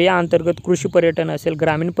तर या अंतर्गत कृषी पर्यटन असेल,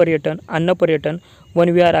 ग्रामीण पर्यटन, अन्न पर्यटन,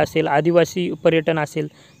 वनविहार असेल, आदिवासी पर्यटन असेल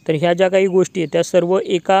तर ह्या ज्या काही गोष्टी आहेत त्या सर्व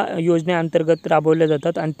एका योजनेअंतर्गत राबवल्या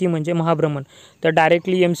जातात आणि ती म्हणजे महाभ्रमण. तर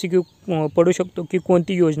डायरेक्टली MCQ पडू शकतो की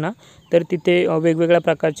कोणती योजना तर तिथे वेगवेगळ्या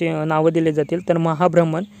प्रकारचे नावं दिले जातील. तर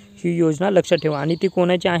महाभ्रमण ही योजना लक्षात ठेवा आणि ती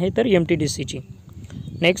कोणाची आहे तर MTDCची.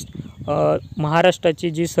 नेक्स्ट महाराष्ट्राची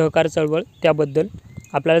जी सहकार चळवळ त्याबद्दल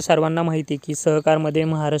आपल्याला सर्वांना माहिती की सहकारमध्ये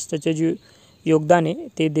महाराष्ट्राचे जे योगदान आहे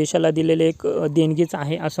ते देशाला दिलेले एक देणगीच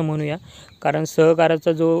आहे असं म्हणूया. कारण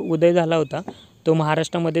सहकाराचा जो उदय झाला होता तो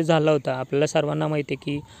महाराष्ट्रामध्ये झाला होता. आपल्याला सर्वांना माहिती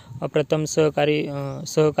आहे की प्रथम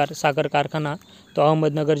सहकार साखर कारखाना तो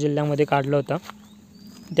अहमदनगर जिल्ह्यामध्ये काढला होता.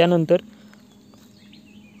 त्यानंतर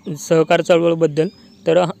सहकार चळवळबद्दल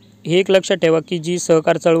तर हे एक लक्षात ठेवा की जी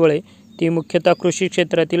सहकार चळवळ आहे ती मुख्यतः कृषी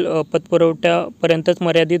क्षेत्रातील पतपुरवठ्यापर्यंतच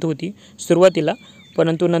मर्यादित होती सुरुवातीला,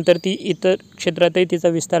 परंतु नंतर ती इतर क्षेत्रातही तिचा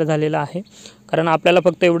विस्तार झालेला आहे. कारण आपल्याला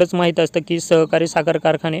फक्त एवढंच माहीत असतं की सहकारी साखर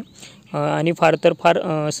कारखाने आणि फार तर फार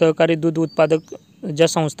सहकारी दूध उत्पादक ज्या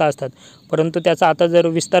संस्था असतात, परंतु त्याचा आता जर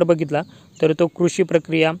विस्तार बघितला तर तो कृषी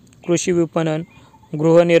प्रक्रिया, कृषी विपणन,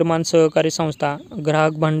 गृहनिर्माण सहकारी संस्था,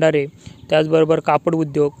 ग्राहक भंडारे, त्याचबरोबर कापड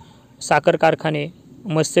उद्योग, साखर कारखाने,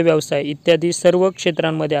 मत्स्य व्यवसाय इत्यादी सर्व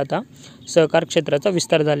क्षेत्रांमध्ये आता सहकार क्षेत्राचा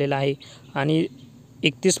विस्तार झालेला आहे. आणि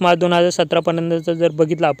 31 मार्च 2017पर्यंतचं जर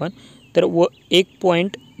बघितलं आपण तर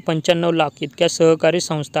 1.95 लाख इतक्या सहकारी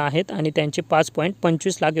संस्था आहेत आणि त्यांचे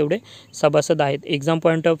 5.25 लाख एवढे सभासद आहेत. एक्झाम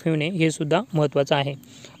पॉईंट ऑफ व्ह्यूने हे सुद्धा महत्त्वाचं आहे.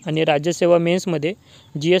 आणि राज्यसेवा मेन्समध्ये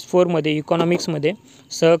GS4मध्ये इकॉनॉमिक्समध्ये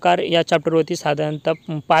सहकार या चॅप्टरवरती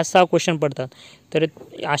साधारणतः 5-6 क्वेश्चन पडतात. तर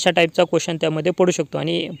अशा टाईपचा क्वेश्चन त्यामध्ये पडू शकतो.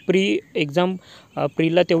 आणि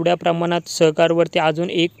प्रीला तेवढ्या प्रमाणात सहकारवरती अजून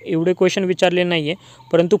एवढे क्वेश्चन विचारले नाही आहे,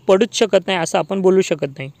 परंतु पडूच शकत नाही असं आपण बोलू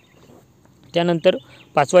शकत नाही. त्यानंतर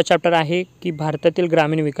 5वा चॅप्टर आहे की भारतातील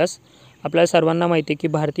ग्रामीण विकास. आपल्याला सर्वांना माहिती आहे की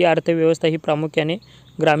भारतीय अर्थव्यवस्था ही प्रामुख्याने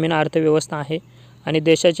ग्रामीण अर्थव्यवस्था आहे आणि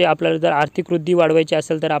देशाची आपल्याला जर आर्थिक वृद्धी वाढवायची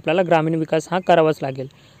असेल तर आपल्याला ग्रामीण विकास हा करावाच लागेल.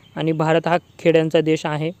 आणि भारत हा खेड्यांचा देश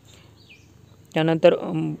आहे. त्यानंतर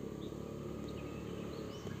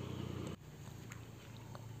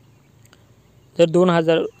जर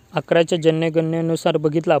 2011च्या जनगणनेनुसार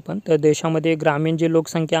बघितलं आपण तर देशामध्ये ग्रामीण जी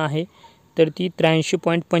लोकसंख्या आहे तर ती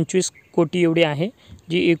 83.25 कोटी एवढी आहे,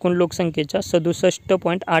 जी एकूण लोकसंख्येच्या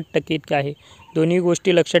 67.8% इतकी आहे. दोन्ही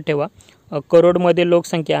गोष्टी लक्षात ठेवा. करोडमध्ये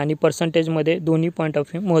लोकसंख्या आणि पर्सेंटेजमध्ये दोन्ही पॉईंट ऑफ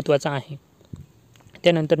व्ह्यू महत्त्वाचा आहे.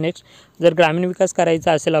 त्यानंतर नेक्स्ट जर ग्रामीण विकास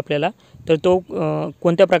करायचा असेल आपल्याला तर तो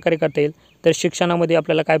कोणत्या प्रकारे करता येईल, तर शिक्षणामध्ये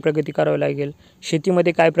आपल्याला काय प्रगती करावी लागेल,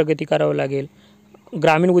 शेतीमध्ये काय प्रगती करावं लागेल,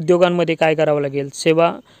 ग्रामीण उद्योगांमध्ये काय करावं लागेल,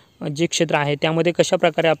 सेवा जे क्षेत्र आहे त्यामध्ये कशा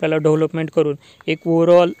प्रकारे आपल्याला डेव्हलपमेंट करून एक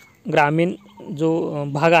ओव्हरऑल ग्रामीण जो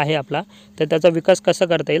भाग आहे आपला तर त्याचा विकास कसा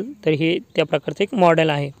करता येईल, तर हे त्या प्रकारचं एक मॉडेल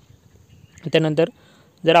आहे. त्यानंतर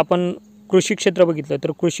जर आपण कृषी क्षेत्र बघितलं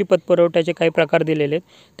तर कृषी पतपुरवठ्याचे काही प्रकार दिलेले आहेत.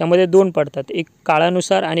 त्यामध्ये 2 पडतात, एक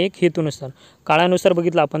काळानुसार आणि एक हेतूनुसार. काळानुसार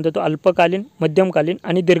बघितला आपण तर तो अल्पकालीन, मध्यमकालीन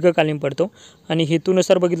आणि दीर्घकालीन पडतो आणि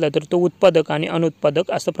हेतूनुसार बघितला तर तो उत्पादक आणि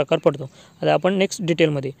अनुत्पादक असा प्रकार पडतो. आता आपण नेक्स्ट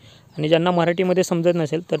डिटेलमध्ये, आणि ज्यांना मराठीमध्ये समजत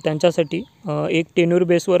नसेल तर त्यांच्यासाठी एक टेन्यूर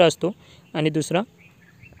बेसवर असतो आणि दुसरा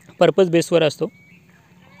पर्पज बेसवर असतो.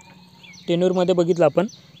 टेन्यूरमध्ये बघितलं आपण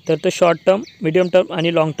तर तो शॉर्ट टर्म, मीडियम टर्म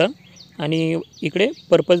आणि लाँग टर्म, आणि इकडे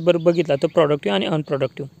पर्पज बघितला तर प्रोडक्टिव्ह आणि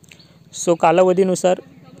अनप्रोडक्टिव्ह.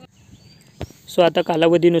 आता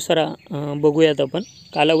कालावधीनुसार बघूयात आपण.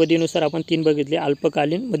 कालावधीनुसार आपण 3 बघितले,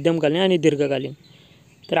 अल्पकालीन, मध्यमकालीन आणि दीर्घकालीन.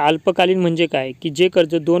 तर अल्पकालीन म्हणजे काय, की जे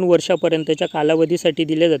कर्ज 2 वर्षापर्यंतच्या कालावधीसाठी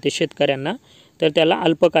दिले जाते शेतकऱ्यांना तर त्याला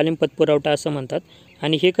अल्पकालीन पतपुरवठा असं म्हणतात.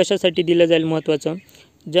 आणि हे कशासाठी दिलं जाईल महत्त्वाचं,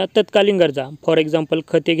 ज्या तत्कालीन गरजा, फॉर एक्झाम्पल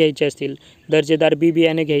खते घ्यायची असतील, दर्जेदार बी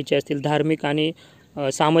बियाणे घ्यायचे असतील, धार्मिक आणि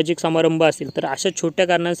सामाजिक समारंभ असतील, तर अशा छोट्या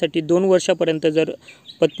कारणांसाठी 2 वर्षापर्यंत जर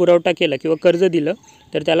पतपुरवठा केला किंवा कर्ज दिलं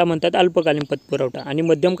तर त्याला म्हणतात अल्पकालीन पतपुरवठा. आणि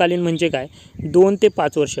मध्यमकालीन म्हणजे काय, 2 ते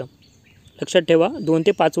 5 वर्ष, लक्षात ठेवा 2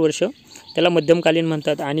 ते 5 वर्ष त्याला मध्यमकालीन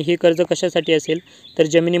म्हणतात. आणि हे कर्ज कशासाठी असेल, तर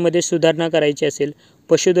जमिनीमध्ये सुधारणा करायची असेल,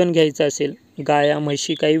 पशुधन घ्यायचं असेल, गाया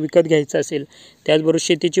म्हशी काही विकत घ्यायचं असेल, त्याचबरोबर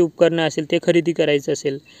शेतीची उपकरणं असेल ते खरेदी करायचं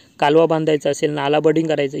असेल, कालवा बांधायचा असेल, नाला बडिंग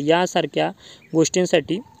करायचं, यासारख्या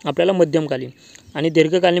गोष्टींसाठी आपल्याला मध्यमकालीन. आणि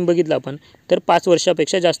दीर्घकालीन बघितलं आपण तर 5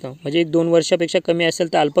 वर्षापेक्षा जास्त, म्हणजे एक 2 वर्षापेक्षा कमी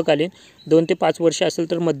असेल तर अल्पकालीन, 2 ते 5 वर्ष असेल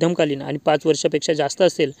तर मध्यमकालीन, आणि 5 वर्षापेक्षा जास्त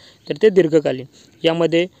असेल तर ते दीर्घकालीन.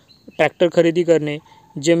 यामध्ये ट्रॅक्टर खरेदी करणे,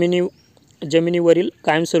 जमिनीवरील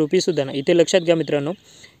कायमस्वरूपी सुधारणा. इथे लक्षात घ्या मित्रांनो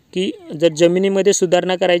की जर जमिनीमध्ये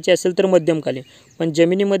सुधारणा करायची असेल तर मध्यमकालीन, पण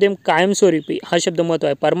जमिनीमध्ये कायमस्वरूपी हा शब्द महत्त्व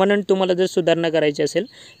आहे. परमनंट तुम्हाला जर सुधारणा करायची असेल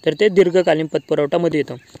तर ते दीर्घकालीन पतपुरवठामध्ये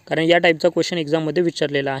येतं, कारण या टाईपचा क्वेश्चन एक्झाममध्ये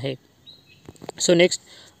विचारलेला आहे. सो नेक्स्ट,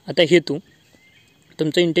 आता हेतू,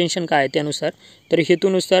 तुमचं इंटेन्शन काय आहे त्यानुसार. तर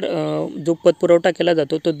हेतूनुसार जो पतपुरवठा केला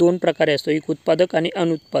जातो तो 2 प्रकारे असतो, एक उत्पादक आणि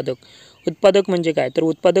अनुत्पादक. उत्पादक म्हणजे काय, तर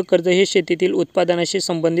उत्पादक कर्ज हे शेतीतील उत्पादनाशी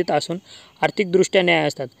संबंधित असून आर्थिकदृष्ट्या न्याय्य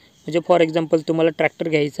असतात. म्हणजे फॉर एक्झाम्पल तुम्हाला ट्रॅक्टर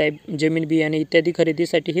घ्यायचा आहे, जमीन बियाणे इत्यादी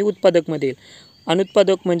खरेदीसाठी हे उत्पादकमध्ये येईल.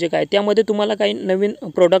 अनुत्पादक म्हणजे काय, त्यामध्ये तुम्हाला काही नवीन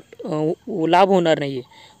प्रोडक्ट लाभ होणार नाही आहे,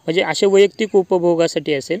 म्हणजे असे वैयक्तिक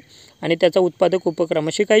उपभोगासाठी असेल आणि त्याचा उत्पादक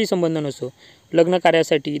उपक्रमाशी काही संबंध नसतो. लग्न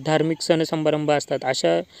कार्यासाठी, धार्मिक सण समारंभ असतात,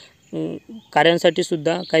 अशा कार्यांसाठी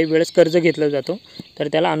सुद्धा काही वेळेस कर्ज घेतलं जातो, तर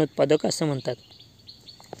त्याला अनुत्पादक असं म्हणतात.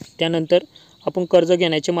 त्यानंतर आपण कर्ज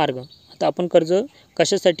घेण्याचे मार्ग. आता आपण कर्ज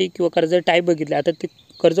कशासाठी किंवा कर्ज टाईप बघितले. आता ते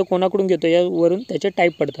कर्ज कोणाकडून घेतो यावरून त्याचे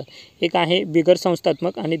टाईप पडतात. एक आहे बिगर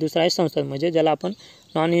संस्थात्मक आणि दुसरा आहे संस्थात्मक, म्हणजे ज्याला आपण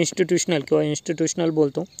नॉन इन्स्टिट्यूशनल किंवा इन्स्टिट्यूशनल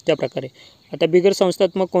बोलतो त्या प्रकारे. आता बिगर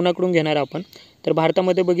संस्थात्मक कोणाकडून घेणार आपण, तर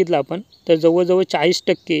भारतामध्ये बघितलं आपण तर जवळजवळ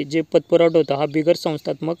 40% जे पतपुरवठा होता हा बिगर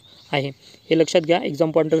संस्थात्मक आहे. हे लक्षात घ्या,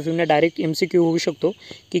 exam point of व्ह्यूने direct MCQ होऊ शकतो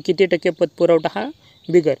की किती टक्के पतपुरवठा हा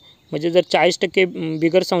बिगर, म्हणजे जर 40%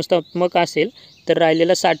 बिगर संस्थात्मक असेल तर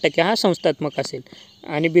राहिलेला 60% हा संस्थात्मक असेल.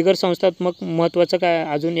 आणि बिगर संस्थात्मक महत्त्वाचं काय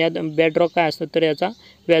अजून यात बॅकड्रॉप काय असतं, तर याचा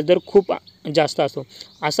व्याजदर खूप जास्त असतो.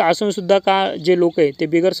 असं असूनसुद्धा का जे लोक आहे ते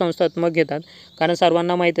बिगर संस्थात्मक घेतात, कारण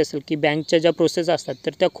सर्वांना माहीत असेल की बँकच्या ज्या प्रोसेस असतात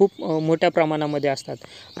तर त्या खूप मोठ्या प्रमाणामध्ये असतात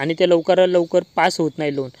आणि ते लवकरात लवकर पास होत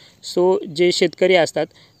नाही लोन. सो जे शेतकरी असतात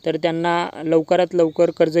तर त्यांना लवकरात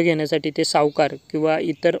लवकर कर्ज घेण्यासाठी ते सावकार किंवा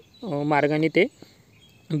इतर मार्गाने ते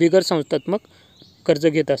बिगर संस्थात्मक कर्ज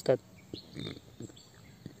घेत असतात.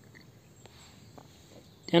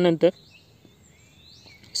 त्यानंतर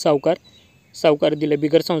सावकार दिले,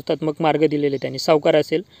 बिगर संस्थात्मक मार्ग दिलेले त्यांनी. सावकार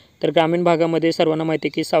असेल तर ग्रामीण भागामध्ये सर्वांना माहिती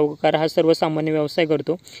आहे की सावकार हा सर्वसामान्य व्यवसाय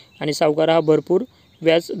करतो आणि सावकार हा भरपूर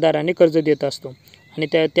व्याजदराने कर्ज देत असतो आणि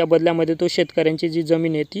त्या बदल्यामध्ये तो शेतकऱ्यांची जी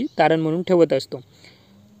जमीन आहे ती तारण म्हणून ठेवत असतो.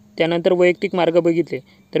 त्यानंतर वैयक्तिक मार्ग बघितले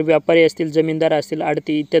तर व्यापारी असतील, जमीनदार असतील,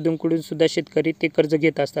 आडती इत्यादींकडून सुद्धा शेतकरी ते कर्ज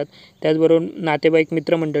घेत असतात. त्याचबरोबर नातेवाईक,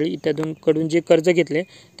 मित्रमंडळी इत्यादींकडून जे कर्ज घेतले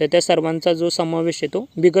तर त्या सर्वांचा जो समावेश आहे तो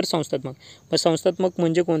बिगर संस्थात्मक. मग संस्थात्मक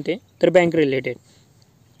म्हणजे कोणते, तर बँक रिलेटेड.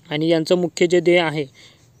 आणि यांचं मुख्य जे ध्येय आहे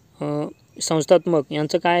संस्थात्मक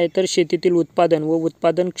यांचं काय आहे, तर शेतीतील उत्पादन व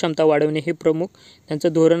उत्पादन क्षमता वाढवणे हे प्रमुख त्यांचं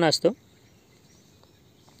धोरण असतं.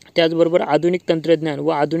 त्याचबरोबर आधुनिक तंत्रज्ञान व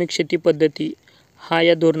आधुनिक शेती पद्धती हा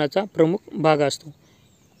या धोरणाचा प्रमुख भाग असतो.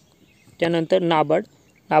 त्यानंतर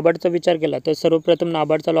नाबार्डचा विचार केला तर सर्वप्रथम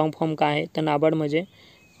नाबार्डचा लॉंग फॉर्म काय आहे, तर नाबार्ड म्हणजे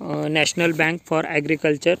national bank for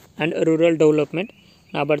agriculture and rural development.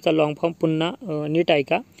 नाबार्डचा long form पुन्हा नीट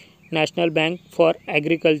ऐका, national bank for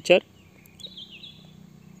agriculture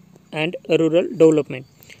and rural development.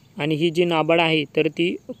 आणि ही जी नाबार्ड आहे तर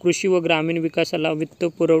ती कृषी व ग्रामीण विकासाला वित्त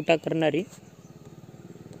पुरवठा करणारी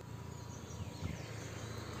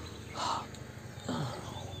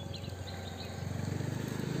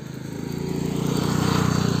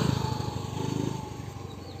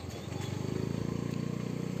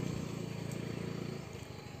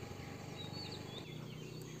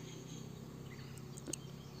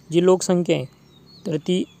जी लोकसंख्या आहे तर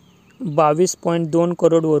ती 22.2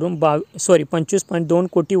 करोडवरून 25.2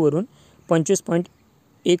 कोटीवरून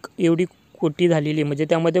 25.1 एवढी कोटी झालेली आहे. म्हणजे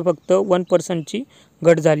त्यामध्ये फक्त 1%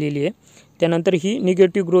 घट झालेली आहे. त्यानंतर ही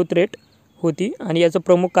निगेटिव्ह ग्रोथ रेट होती आणि याचं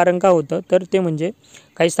प्रमुख कारण काय होतं तर ते म्हणजे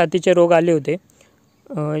काही साथीचे रोग आले होते.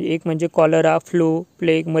 एक म्हणजे कॉलरा, फ्लू,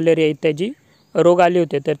 प्लेग, मलेरिया इत्यादी रोग आले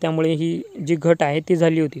होते, तर त्यामुळे ही जी घट आहे ती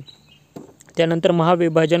झाली होती. त्यानंतर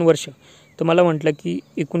महाविभाजन वर्ष तुम्हाला म्हटलं की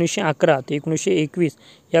 1911 ते 1921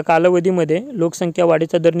 या कालावधीमध्ये लोकसंख्या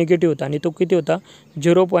वाढीचा दर निगेटिव्ह होता आणि तो किती होता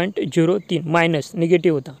 0.03 मायनस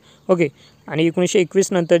निगेटिव्ह होता. ओके. आणि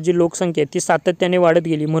 1921 नंतर जी लोकसंख्या ती सातत्याने वाढत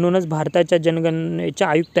गेली. म्हणूनच भारताच्या जनगणनेच्या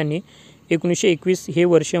आयुक्तांनी 1921 हे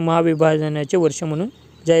वर्ष महाविभाजनाचे वर्ष म्हणून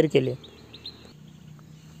जाहीर केले.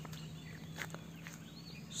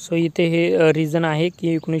 सो इथे हे रिझन आहे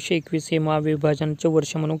की 1921 हे महाविभाजनाचे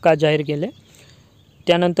वर्ष म्हणून का जाहीर केले.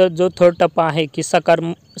 त्यानंतर जो थर्ड टप्पा आहे की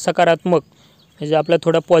सकारात्मक म्हणजे आपला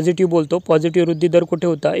थोडा पॉझिटिव्ह बोलतो. पॉझिटिव्ह वृद्धी दर कुठे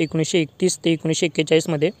होता 1931 ते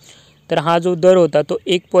 1941 तर हा जो दर होता तो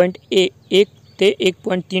 1.1 ते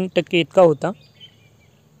 1.3% इतका होता.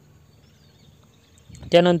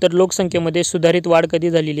 त्यानंतर लोकसंख्येमध्ये सुधारित वाढ कधी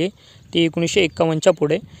झालेली आहे ती 1951च्या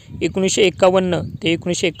पुढे. 1951 ते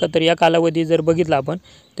 1971 या कालावधी जर बघितला आपण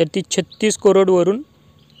तर ती 36 करोडवरून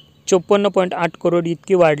 54.8 करोड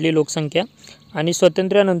इतकी वाढली लोकसंख्या. आणि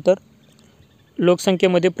स्वातंत्र्यानंतर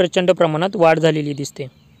लोकसंख्येमध्ये प्रचंड प्रमाणात वाढ झालेली दिसते.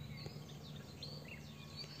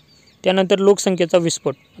 त्यानंतर लोकसंख्येचा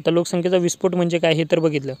विस्फोट. आता लोकसंख्येचा विस्फोट म्हणजे काय हे तर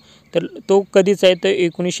बघितलं तर तो कधीच आहे तर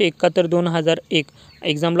 1971-2001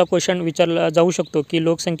 एक्झामला क्वेश्चन विचारला जाऊ शकतो की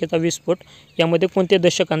लोकसंख्येचा विस्फोट यामध्ये कोणत्या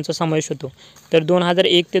दशकांचा समावेश होतो. तर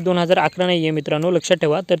 2001 ते 2011 नाही आहे मित्रांनो, लक्षात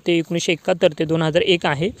ठेवा. तर ते 1971 ते 2001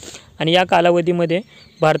 आहे. आणि या कालावधीमध्ये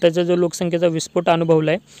भारताचा जो लोकसंख्येचा विस्फोट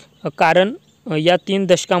अनुभवला आहे कारण या 3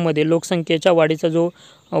 दशकामध्ये लोकसंख्येच्या वाढीचा जो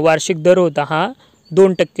वार्षिक दर होता हा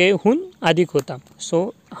 2%हून अधिक होता. सो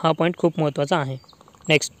हा पॉईंट खूप महत्त्वाचा आहे.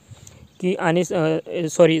 नेक्स्ट की आणि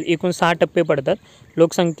एकूण 6 टप्पे पडतात.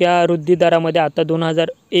 लोकसंख्या वृद्धी दरामध्ये आता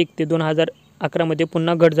 2001 ते 2011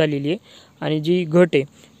 पुन्हा घट झालेली आहे. आणि जी घट आहे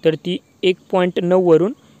तर ती 1.9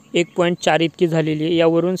 वरून 1.4 इतकी झालेली आहे.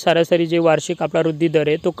 यावरून सरासरी जे वार्षिक आपला वृद्धी दर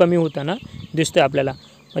आहे तो कमी होताना दिसतोय आपल्याला.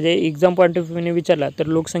 म्हणजे एक्झाम पॉईंट ऑफ व्ह्यूने विचारला तर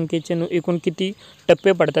लोकसंख्येचे एकूण किती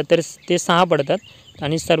टप्पे पडतात तर ते 6 पडतात.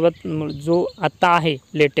 आणि सर्वात जो आत्ता आहे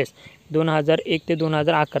लेटेस्ट 2001 ते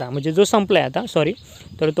 2011 म्हणजे जो संपला आहे आता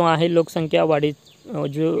तर तो आहे लोकसंख्या वाढी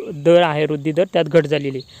जो दर आहे वृद्धी दर त्यात घट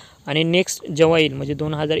झालेली. आणि नेक्स्ट जेव्हा येईल म्हणजे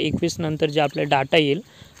 2021 नंतर जे आपला डाटा येईल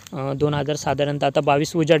 2000 साधारणतः आता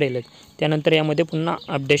 22 उजाडेल त्यानंतर यामध्ये पुन्हा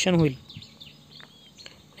अपडेशन होईल.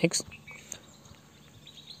 नेक्स्ट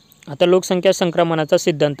आता लोकसंख्या संक्रमणाचा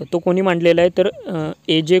सिद्धांत तो कोणी मांडलेला आहे तर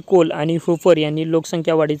A.J. कोल आणि हुफर यांनी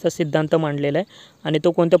लोकसंख्या वाढीचा सिद्धांत मांडलेला आहे. आणि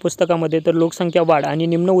तो कोणत्या पुस्तकामध्ये तर लोकसंख्या वाढ आणि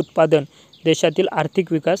निम्न उत्पादन देशातील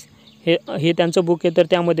आर्थिक विकास हे त्यांचं बुक आहे. तर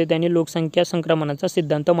त्यामध्ये त्यांनी लोकसंख्या संक्रमणाचा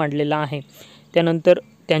सिद्धांत मांडलेला आहे. त्यानंतर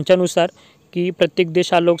त्यांच्यानुसार की प्रत्येक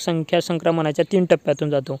देश हा लोकसंख्या संक्रमणाच्या 3 टप्प्यातून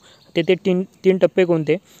जातो. ते 3 टप्पे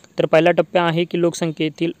कोणते तर पहिला टप्पा आहे की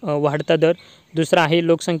लोकसंख्येतील वाढता दर, दुसरा आहे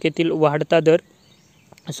लोकसंख्येतील वाढता दर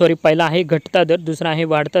पहिला आहे घटता दर, दुसरा आहे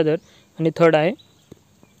वाढता दर आणि थर्ड आहे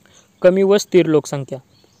कमी व स्थिर लोकसंख्या.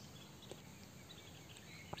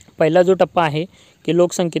 पहिला जो टप्पा आहे की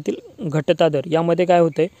लोकसंख्येतील घटता दर यामध्ये काय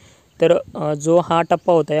होते तर जो हा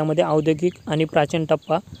टप्पा होता यामध्ये औद्योगिक आणि प्राचीन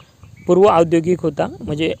टप्पा पूर्व औद्योगिक होता.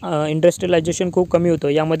 म्हणजे इंडस्ट्रियलायझेशन खूप कमी होतं.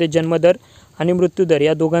 यामध्ये जन्मदर आणि मृत्यूदर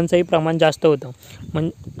या दोघांचंही प्रमाण जास्त होतं.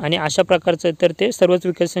 आणि अशा प्रकारचं तर ते सर्वच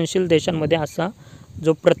विकसनशील देशांमध्ये असा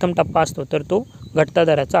जो प्रथम टप्पा असतो तर तो घटता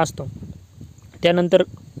दराचा असतो. त्यानंतर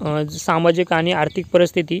सामाजिक आणि आर्थिक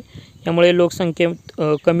परिस्थिती यामुळे लोकसंख्येत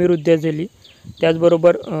कमी वृद्धी झाली.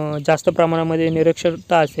 त्याचबरोबर जास्त प्रमाणामध्ये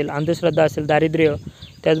निरक्षरता असेल, अंधश्रद्धा असेल, दारिद्र्य,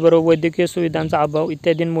 त्याचबरोबर वैद्यकीय सुविधांचा अभाव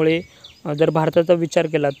इत्यादींमुळे जर भारताचा विचार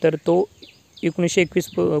केला तर तो 1921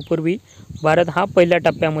 पूर्वी भारत हा पहिल्या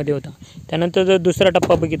टप्प्यामध्ये होता. त्यानंतर जर दुसरा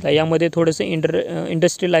टप्पा बघितला, यामध्ये थोडंसं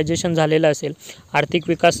इंडस्ट्रियलायझेशन झालेलं असेल, आर्थिक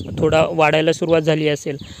विकास थोडा वाढायला सुरुवात झाली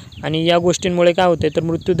असेल आणि या गोष्टींमुळे काय होते तर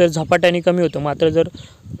मृत्यूदर झपाट्याने कमी होतो. मात्र जर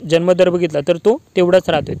जन्मदर बघितला तर तो तेवढाच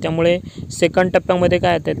राहतो. त्यामुळे सेकंड टप्प्यामध्ये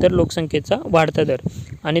काय होतं तर लोकसंख्येचा वाढता दर.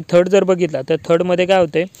 आणि थर्ड जर बघितला तर थर्डमध्ये काय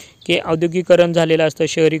होतं की औद्योगिकरण झालेलं असतं,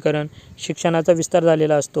 शहरीकरण, शिक्षणाचा विस्तार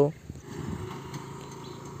झालेला असतो,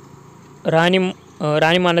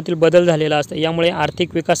 राहणीमानातील बदल झालेला असतो. यामुळे आर्थिक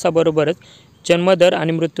विकासाबरोबरच जन्मदर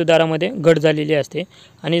आणि मृत्यूदरामध्ये घट झालेली असते.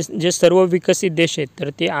 आणि जे सर्व विकसित देश आहेत तर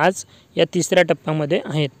ते आज या तिसऱ्या टप्प्यामध्ये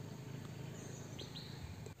आहेत.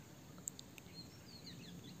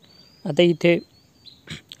 आता इथे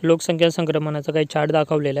लोकसंख्या संक्रमणाचा काही चार्ट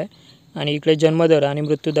दाखवलेला आहे आणि इकडे जन्मदर आणि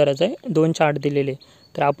मृत्यूदराचे 2 चार्ट दिलेले.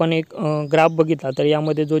 तर आपण एक ग्राफ बघितला तर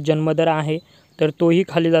यामध्ये जो जन्मदर आहे तर तोही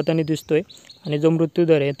खाली जाताना दिसतोय आणि जो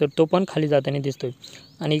मृत्यूदर आहे तर तो पण खाली जाताना दिसतोय.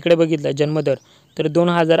 आणि इकडे बघितला जन्मदर तर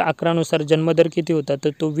 2011 नुसार जन्मदर किती होता तर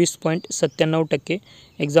तो 20.97%.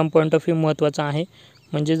 एक्झाम पॉईंट ऑफ व्ह्यू महत्त्वाचा आहे.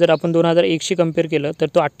 म्हणजे जर आपण 2001शी कंपेअर केलं तर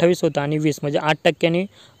तो 28 होता आणि 20 म्हणजे 8%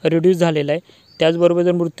 रिड्यूस झालेला आहे. त्याचबरोबर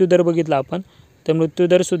जर मृत्यूदर बघितला आपण तर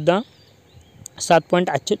मृत्यूदरसुद्धा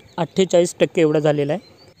 7.48% एवढा झालेला आहे.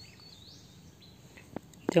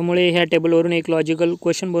 त्यामुळे ह्या टेबलवरून एक लॉजिकल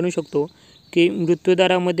क्वेश्चन बनू शकतो की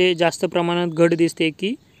मृत्यूदरामध्ये जास्त प्रमाणात घट दिसते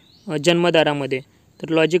की जन्मदरामध्ये. तर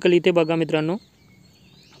लॉजिकल इथे बघा मित्रांनो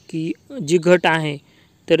की जी घट आहे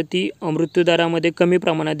तर ती मृत्यूदरामध्ये कमी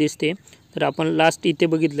प्रमाणात दिसते. तर आपण लास्ट इथे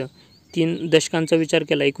बघितलं 3 दशकांचा विचार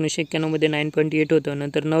केला, 1991मध्ये 9.8 होतं,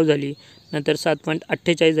 नंतर 9 झाली, नंतर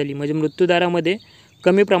 7.48 झाली. म्हणजे मृत्यूदरामध्ये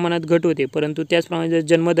कमी प्रमाणात घट होते, परंतु त्याचप्रमाणे जर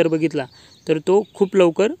जन्मदर बघितला तर तो खूप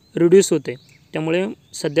लवकर रिड्यूस होते. त्यामुळे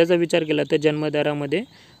सध्याचा विचार केला तर जन्मदरामध्ये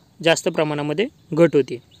जास्त प्रमाणामध्ये घट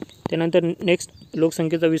होती. त्यानंतर नेक्स्ट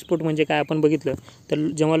लोकसंख्येचा विस्फोट म्हणजे काय आपण बघितलं तर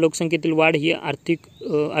जेव्हा लोकसंख्येतील वाढ ही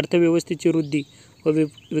अर्थव्यवस्थेची वृद्धी व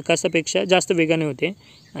विकासापेक्षा जास्त वेगाने होते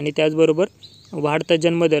आणि त्याचबरोबर वाढता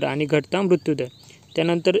जन्मदर आणि घटता मृत्यूदर.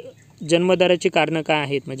 त्यानंतर जन्मदराची कारणं काय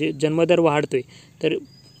आहेत म्हणजे जन्मदर वाढतो आहे तर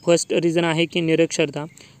फर्स्ट रिझन आहे की निरक्षरता.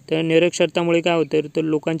 तर निरक्षरतामुळे काय होतं तर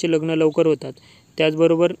लोकांचे लग्न लवकर होतात.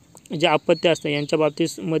 त्याचबरोबर जे अपत्य असतं यांच्या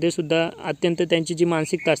बाबतीमध्ये सुद्धा अत्यंत त्यांची जी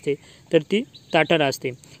मानसिकता असते तर ती ताठार असते.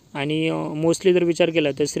 आणि मोस्टली जर विचार केला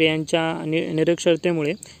तर स्त्रियांच्या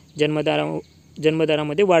निरक्षरतेमुळे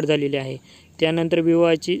जन्मदरामध्ये वाढ झालेली आहे. त्यानंतर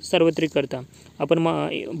विवाहाची सार्वत्रिकता. आपण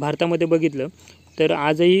भारतामध्ये बघितलं तर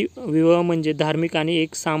आजही विवाह म्हणजे धार्मिक आणि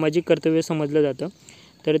एक सामाजिक कर्तव्य समजलं जातं.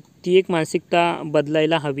 तर ती एक मानसिकता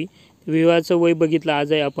बदलायला हवी. विवाहाचं वय बघितलं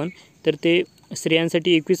आज आहे आपण तर ते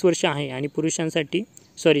स्त्रियांसाठी 21 वर्ष आहे आणि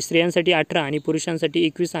स्त्रियांसाठी 18 आणि पुरुषांसाठी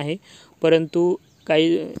 21 आहे. परंतु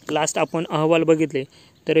काही लास्ट आपण अहवाल बघितले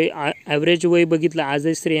तर ॲव्हरेज वय बघितलं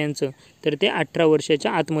आजही स्त्रियांचं तर ते 18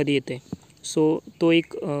 वर्षाच्या आतमध्ये येते. सो तो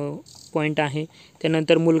एक पॉईंट आहे.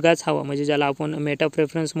 त्यानंतर मुलगाच हवा म्हणजे ज्याला आपण मेटा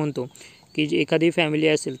प्रेफरन्स म्हणतो की जी एखादी फॅमिली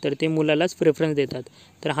असेल तर ते मुलालाच प्रेफरन्स देतात.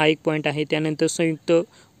 तर हा एक पॉईंट आहे. त्यानंतर संयुक्त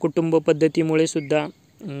कुटुंब पद्धतीमुळे सुद्धा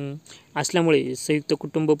संयुक्त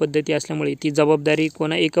कुटुंब पद्धती असल्यामुळे ती जबाबदारी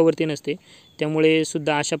कोणा एकावरती नसते. त्यामुळे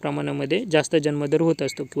सुद्धा अशा प्रमाणामध्ये जास्त जन्मदर होत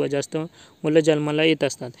असतो किंवा जास्त मुलं जन्माला येत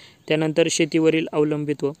असतात. त्यानंतर शेतीवरील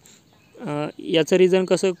अवलंबित्व. याचं रिझन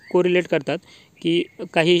कसं कोरिलेट करतात की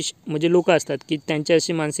काही म्हणजे लोक असतात की त्यांची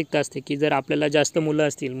अशी मानसिकता असते की जर आपल्याला जास्त मुलं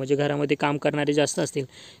असतील म्हणजे घरामध्ये काम करणारे जास्त असतील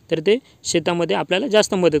तर ते शेतामध्ये आपल्याला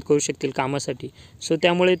जास्त मदत करू शकतील कामासाठी. सो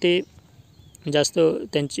त्यामुळे ते जास्त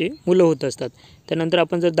त्यांची मुलं होत असतात. त्यानंतर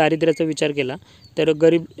आपण जर दारिद्र्याचा विचार केला तर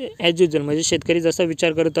गरीब ॲज युजल म्हणजे शेतकरी जसा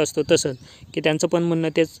विचार करत असतो तसंच की त्यांचं पण म्हणणं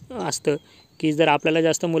तेच असतं की जर आपल्याला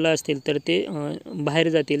जास्त मुलं असतील तर ते बाहेर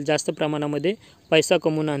जातील, जास्त प्रमाणामध्ये पैसा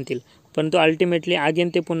कमवून आणतील, परंतु अल्टिमेटली अगेन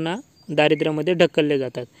ते पुन्हा दारिद्र्यामध्ये ढकलले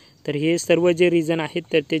जातात. तर हे सर्व जे रिझन आहेत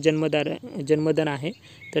तर ते जन्मदर आहे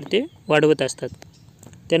तर ते वाढवत असतात.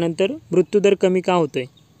 त्यानंतर मृत्यूदर कमी का होतो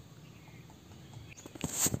आहे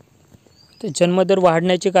तर जन्मदर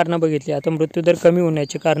वाढण्याची कारणं बघितली. आता मृत्यूदर कमी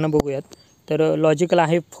होण्याची कारणं बघूयात. तर लॉजिकल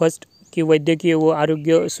आहे फर्स्ट की वैद्यकीय व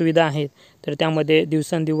आरोग्य सुविधा आहेत तर त्यामध्ये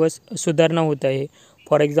दिवसेंदिवस सुधारणा होत आहे.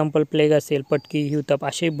 फॉर एक्झाम्पल प्लेग असेल, पटकी, हिवताप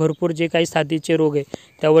असे भरपूर जे काही साथीचे रोग आहे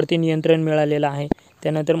त्यावरती नियंत्रण मिळालेलं आहे.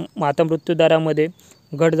 त्यानंतर माता मृत्यूदरामध्ये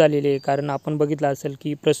घट झालेली आहे कारण आपण बघितलं असेल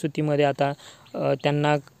की प्रसूतीमध्ये आता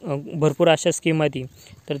त्यांना भरपूर अशा स्कीम आहेत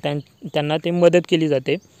तर त्यांना ते मदत केली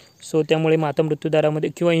जाते. सो त्यामुळे माता मृत्यूदरामध्ये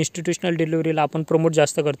किंवा इन्स्टिट्यूशनल डिलिव्हरीला आपण प्रमोट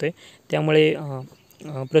जास्त करतो आहे त्यामुळे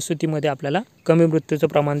प्रसूतीमध्ये आपल्याला कमी मृत्यूचं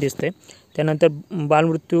प्रमाण दिसतं आहे. त्यानंतर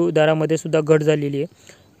बालमृत्यूदरामध्ये सुद्धा घट झालेली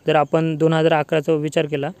आहे. जर आपण 2011चा विचार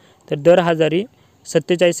केला तर दर हजारी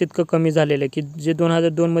 47 इतकं कमी झालेलं आहे की जे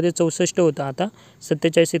 2002मध्ये 64 होतं आता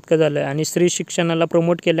 47 इतकं झालं आहे. आणि स्त्री शिक्षणाला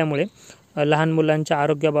प्रमोट केल्यामुळे लहान मुलांच्या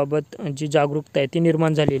आरोग्याबाबत जी जागरूकता आहे ती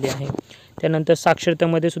निर्माण झालेली आहे. त्यानंतर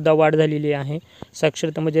साक्षरतेमध्ये सुद्धा वाढ झालेली आहे.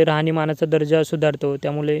 साक्षरता म्हणजे राहणीमानाचा दर्जा सुधारतो.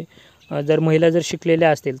 त्यामुळे जर महिला जर शिकलेल्या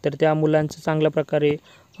असतील तर त्या मुलांचं चांगल्या प्रकारे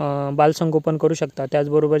बालसंगोपन करू शकतात.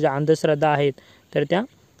 त्याचबरोबर ज्या अंधश्रद्धा आहेत तर त्या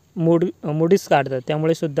मोडीस काढतात.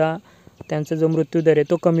 त्यामुळे सुद्धा त्यांचा जो मृत्यूदर आहे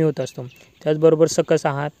तो कमी होत असतो. त्याचबरोबर सकस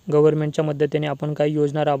आहार गव्हर्नमेंटच्या मदतीने आपण काही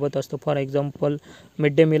योजना राबवत असतो. For example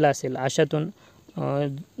mid day meal असेल, अशातून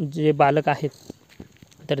जे बालक आहेत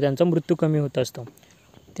तर त्यांचा मृत्यू कमी होत असतो.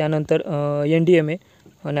 त्यानंतर NDMA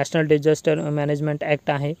national disaster management act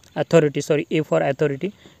आहे. A for authority,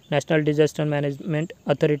 national disaster management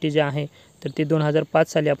authority जे आहे तर ती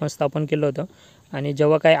 2005 साली आपण स्थापन केलं होतं. आणि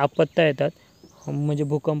जेव्हा काही आपत्त्या येतात म्हणजे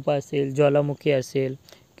भूकंप असेल, ज्वालामुखी असेल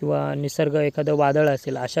किंवा निसर्ग एखादं वादळ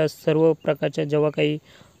असेल, अशा सर्व प्रकारच्या जेव्हा काही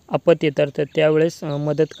आपत्ती येतात तर त्यावेळेस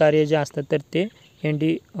मदत कार्य जे असतात तर ते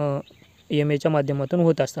NDMAच्या माध्यमातून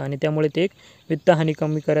होत असतं. आणि त्यामुळे ते एक वित्तहानी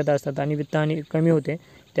कमी करत असतात आणि वित्तहानी कमी होते,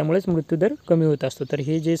 त्यामुळेच मृत्यूदर कमी होत असतो. तर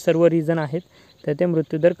हे जे सर्व रिझन आहेत तर ते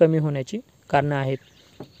मृत्यूदर कमी होण्याची कारणं आहेत.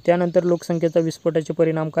 त्यानंतर लोकसंख्येचा विस्फोटाचे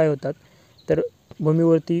परिणाम काय होतात तर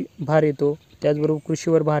भूमीवरती भार येतो, त्याचबरोबर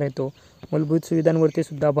कृषीवर भार येतो, मूलभूत सुविधांवरती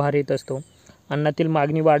सुद्धा भार येत असतो, अन्नातील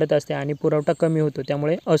मागणी वाढत असते आणि पुरवठा कमी होतो,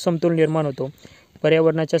 त्यामुळे असमतोल निर्माण होतो,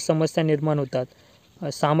 पर्यावरणाच्या समस्या निर्माण होतात,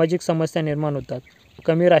 सामाजिक समस्या निर्माण होतात,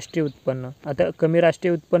 कमी राष्ट्रीय उत्पन्न. आता कमी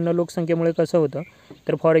राष्ट्रीय उत्पन्न लोकसंख्येमुळे कसं होतं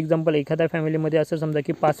तर फॉर एक्झाम्पल एखाद्या फॅमिलीमध्ये असं समजा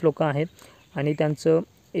की 5 लोकं आहेत आणि त्यांचं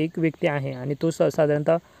एक व्यक्ती आहे आणि तो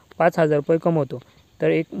साधारणतः 5,000 रुपये कमवतो. तर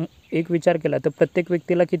एक विचार केला तर प्रत्येक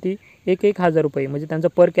व्यक्तीला किती 1,000 रुपये म्हणजे त्यांचं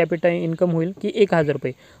पर कॅपिटा इन्कम होईल की 1,000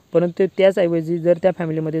 रुपये. परंतु त्याचऐवजी जर त्या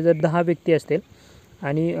फॅमिलीमध्ये जर 10 व्यक्ती असतील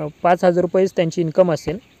आणि 5,000 रुपयेच त्यांची इन्कम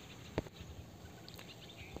असेल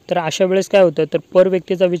तर अशा वेळेस काय होतं तर पर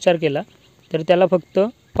व्यक्तीचा विचार केला तर त्याला फक्त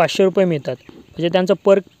 500 रुपये मिळतात. म्हणजे त्यांचं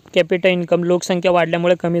पर कॅपिटा इन्कम लोकसंख्या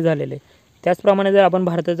वाढल्यामुळे कमी झालेलं आहे. त्याचप्रमाणे जर आपण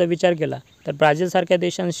भारताचा विचार केला तर ब्राझीलसारख्या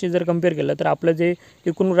देशांशी जर कम्पेअर केलं तर आपलं जे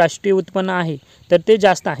एकूण राष्ट्रीय उत्पन्न आहे तर ते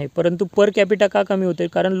जास्त आहे, परंतु पर कॅपिटा का कमी होते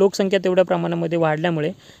कारण लोकसंख्या तेवढ्या प्रमाणामध्ये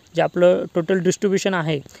वाढल्यामुळे जे आपलं टोटल डिस्ट्रीब्युशन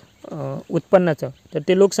आहे उत्पन्नाचं तर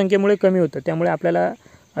ते लोकसंख्येमुळे कमी होतं. त्यामुळे आपल्याला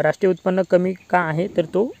राष्ट्रीय उत्पन्न कमी का आहे तर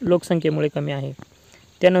तो लोकसंख्येमुळे कमी आहे.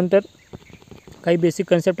 त्यानंतर काही बेसिक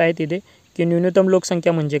कन्सेप्ट आहेत इथे की न्यूनतम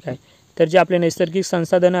लोकसंख्या म्हणजे काय तर जे आपले नैसर्गिक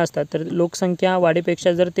संसाधनं असतात तर लोकसंख्या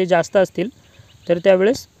वाढीपेक्षा जर ते जास्त असतील तर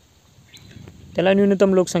त्यावेळेस त्याला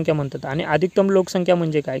न्यूनतम लोकसंख्या म्हणतात. आणि अधिकतम लोकसंख्या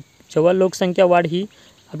म्हणजे काय, जेव्हा लोकसंख्या वाढ ही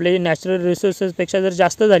आपले नॅचरल रिसोर्सेसपेक्षा जर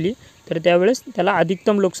जास्त झाली तर त्यावेळेस त्याला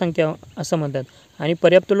अधिकतम लोकसंख्या असं म्हणतात. आणि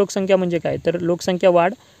पर्याप्त लोकसंख्या म्हणजे काय तर लोकसंख्या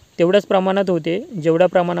वाढ तेवढ्याच प्रमाणात होते जेवढ्या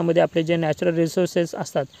प्रमाणामध्ये आपले जे नॅचरल रिसोर्सेस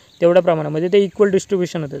असतात तेवढ्या प्रमाणामध्ये ते इक्वल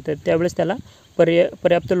डिस्ट्रीब्युशन होतं, तर त्यावेळेस त्याला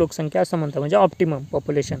पर्याप्त लोकसंख्या असं म्हणतात, म्हणजे optimum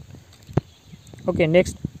population. Okay,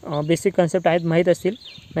 next basic concept आहेत, माहीत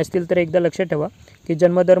नसतील तर एकदा लक्षात ठेवा की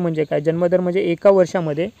जन्मदर म्हणजे काय. जन्मदर म्हणजे एका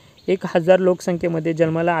वर्षामध्ये 1,000 लोकसंख्येमध्ये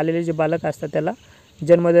जन्माला आलेले जे बालक असतात त्याला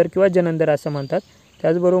जन्मदर किंवा जननदर असं म्हणतात.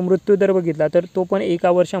 त्याचबरोबर मृत्यूदर बघितला तर तो पण एका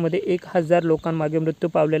वर्षामध्ये 1,000 लोकांमागे मृत्यू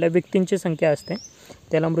पावलेल्या व्यक्तींची संख्या असते,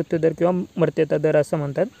 त्याला मृत्यूदर किंवा मर्त्यता दर असं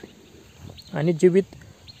म्हणतात. आणि जीवित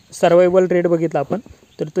सर्वायवल रेट बघितला आपण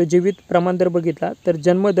तर तो जीवित प्रमाण दर बघितला तर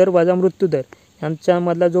जन्मदर वजा मृत्यूदर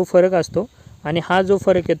यांच्यामधला जो फरक असतो आणि हा जो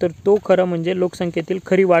फरक आहे तर तो खरं म्हणजे लोकसंख्येतील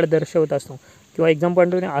खरी वाढ दर्शवत असतो. किंवा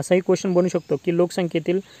एक्झाम्पल असाही क्वेश्चन बनू शकतो की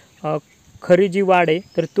लोकसंख्येतील खरी जी वाढ आहे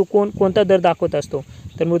तर तो कोणता दर दाखवत असतो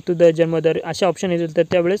तर मृत्यूदर, जन्मदर अशा ऑप्शन येतील. तर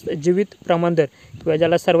त्यावेळेस जीवित प्रमाण दर किंवा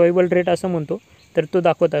ज्याला सर्वायवल रेट असं म्हणतो तर तो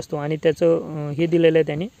दाखवत असतो. आणि त्याचं हे दिलेलं आहे,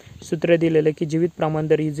 त्यांनी सूत्र दिलेलं आहे की जीवित प्रमाण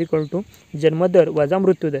दर इज इक्वल टू जन्मदर वजा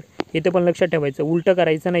मृत्यूदर. इथे पण लक्षात ठेवायचं, उलटं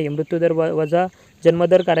करायचं नाही आहे, मृत्यूदर वजा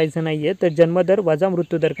जन्मदर करायचं नाही आहे तर जन्मदर वजा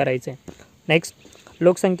मृत्यूदर करायचं आहे. नेक्स्ट,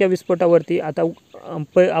 लोकसंख्या विस्फोटावरती आता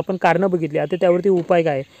आपण कारणं बघितली, आता त्यावरती उपाय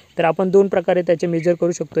काय तर आपण 2 प्रकारे त्याचे मेजर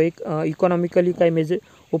करू शकतो. एक इकॉनॉमिकली काय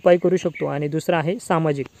उपाय करू शकतो आणि दुसरा आहे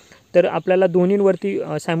सामाजिक. तर आपल्याला दोन्हींवरती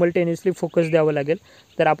सायमल्टेनियसली फोकस द्यावं लागेल.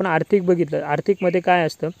 तर आपण आर्थिक बघितलं, आर्थिकमध्ये काय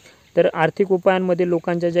असतं तर आर्थिक उपायांमध्ये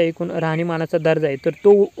लोकांच्या ज्या एकूण राहणीमानाचा दर्जा आहे तर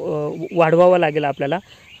तो वाढवावा लागेल आपल्याला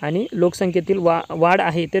आणि लोकसंख्येतील वाढ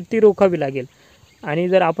आहे तर ती रोखावी लागेल. आणि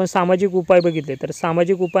जर आपण सामाजिक उपाय बघितले तर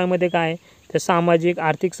सामाजिक उपायामध्ये काय आहे तर सामाजिक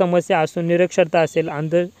आर्थिक समस्या असून निरक्षरता असेल,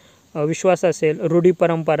 विश्वास असेल, रूढी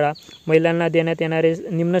परंपरा, महिलांना देण्यात येणारे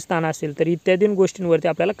निम्नस्थान असेल तर इत्यादी गोष्टींवरती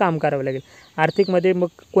आपल्याला काम करावं लागेल. आर्थिकमध्ये मग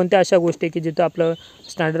कोणत्या अशा गोष्टी की जिथं आपलं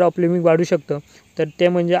स्टँडर्ड ऑफ लिव्हिंग वाढू शकतं तर ते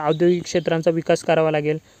म्हणजे औद्योगिक क्षेत्रांचा विकास करावा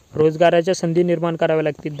लागेल, रोजगाराच्या संधी निर्माण कराव्या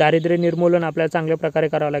लागतील, दारिद्र्य निर्मूलन आपल्याला चांगल्या प्रकारे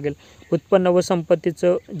करावं लागेल, उत्पन्न व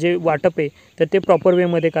संपत्तीचं जे वाटप आहे तर ते प्रॉपर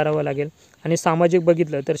वेमध्ये करावं लागेल, आणि सामाजिक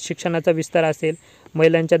बघितलं तर शिक्षणाचा विस्तार असेल,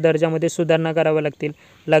 महिलांच्या दर्जामध्ये सुधारणा कराव्या लागतील,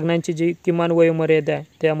 लग्नांची जी किमान वयोमर्यादा आहे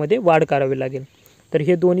त्यामध्ये वाढ करावी लागेल. तर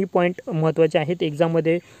हे दोन्ही पॉईंट महत्त्वाचे आहेत.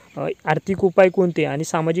 एक्झाममध्ये आर्थिक उपाय कोणते आणि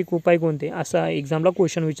सामाजिक उपाय कोणते असा एक्झामला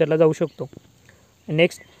क्वेश्चन विचारला जाऊ शकतो.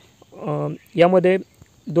 नेक्स्ट यामध्ये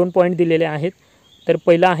 2 पॉईंट दिलेले आहेत. तर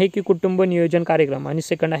पहिला आहे की कुटुंब नियोजन कार्यक्रम आणि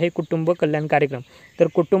सेकंड आहे कुटुंब कल्याण कार्यक्रम. तर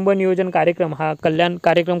कुटुंब नियोजन कार्यक्रम हा कल्याण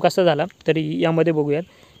कार्यक्रम कसा झाला तर यामध्ये बघूयात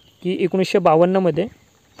की 1952मध्ये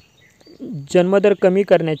जन्मदर कमी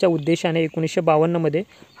करण्याच्या उद्देशाने 1952मध्ये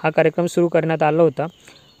हा कार्यक्रम सुरू करण्यात आला होता.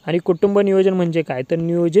 आणि कुटुंब नियोजन म्हणजे काय तर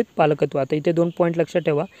नियोजित पालकत्व. आता इथे 2 पॉईंट लक्षात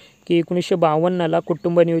ठेवा की 1952ला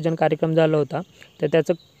कुटुंब नियोजन कार्यक्रम झाला होता. तर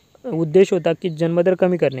त्याचा उद्देश होता की जन्मदर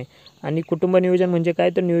कमी करणे, आणि कुटुंब नियोजन म्हणजे काय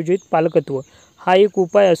तर नियोजित पालकत्व. हा एक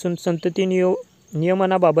उपाय असून संतती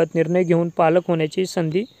नियमनाबाबत निर्णय घेऊन पालक होण्याची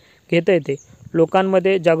संधी घेता येते.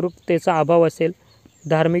 लोकांमध्ये जागरूकतेचा अभाव असेल,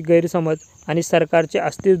 धार्मिक गैरसमज आणि सरकारचे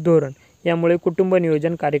अस्थिर धोरण यामुळे कुटुंब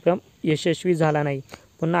नियोजन कार्यक्रम यशस्वी झाला नाही.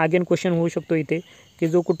 पुन्हा अगेन क्वेश्चन होऊ शकतो इथे की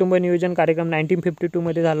जो कुटुंब नियोजन कार्यक्रम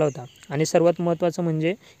 1952मध्ये झाला होता, आणि सर्वात महत्त्वाचं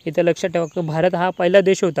म्हणजे इथे लक्षात ठेवा की भारत हा पहिला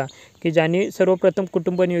देश होता की ज्याने सर्वप्रथम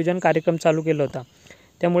कुटुंब नियोजन कार्यक्रम चालू केला होता.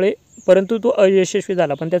 त्यामुळे परंतु तो अयशस्वी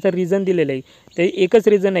झाला. पण त्याचं रिझन दिलेलं आहे. ते एकच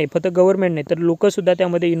रिझन आहे, फक्त गव्हर्नमेंट नाही तर लोकंसुद्धा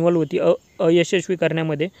त्यामध्ये इन्व्हॉल्व होती अयशस्वी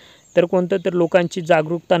करण्यामध्ये. तर कोणतं तर लोकांची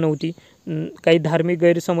जागरूकता नव्हती, काही धार्मिक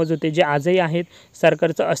गैरसमज होते जे आजही आहेत,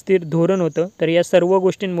 सरकारचं अस्थिर धोरण होतं. तर या सर्व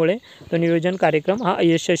गोष्टींमुळे तो नियोजन कार्यक्रम हा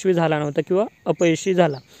यशस्वी झाला नव्हता किंवा अपयशी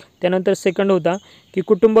झाला. त्यानंतर सेकंड होता की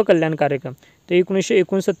कुटुंब कल्याण कार्यक्रम. तर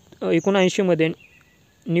 1979मध्ये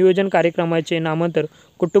नियोजन कार्यक्रमाचे नामांतर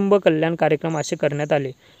कुटुंब कल्याण कार्यक्रम असे करण्यात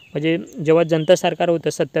आले. म्हणजे जेव्हा जनता सरकार होतं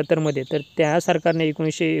 77मध्ये, तर त्या सरकारने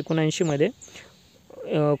 1979मध्ये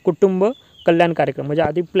कुटुंब कल्याण कार्यक्रम म्हणजे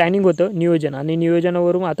आधी प्लॅनिंग होतं नियोजन, आणि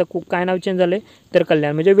नियोजनावरून आता काय नाव चेंज झालं आहे तर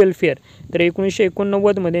कल्याण म्हणजे वेलफेअर. तर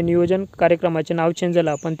 1989मध्ये नियोजन कार्यक्रमाचे नाव चेंज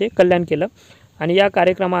झालं, आपण ते कल्याण केलं. आणि या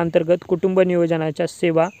कार्यक्रमाअंतर्गत कुटुंब नियोजनाच्या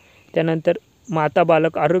सेवा, त्यानंतर माता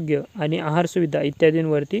बालक आरोग्य आणि आहार सुविधा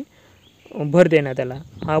इत्यादींवरती भर देण्यात आला.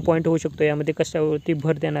 हा पॉईंट होऊ शकतो यामध्ये कशावरती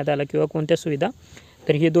भर देण्यात आला किंवा कोणत्या सुविधा.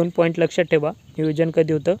 तर हे 2 पॉईंट लक्षात ठेवा, नियोजन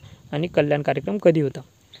कधी होतं आणि कल्याण कार्यक्रम कधी होता.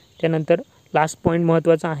 त्यानंतर लास्ट पॉईंट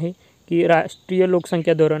महत्त्वाचा आहे की राष्ट्रीय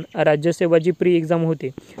लोकसंख्या धोरण, राज्यसेवा जी प्री एक्झाम होते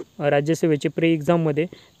राज्यसेवेची प्री एक्झाममध्ये,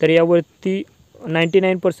 तर यावरती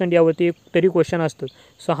 99% यावरती एक तरी क्वेश्चन असतो.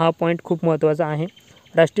 सो हा पॉईंट खूप महत्त्वाचा आहे.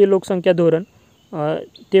 राष्ट्रीय लोकसंख्या धोरण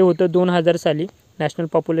ते होतं 2000 साली, नॅशनल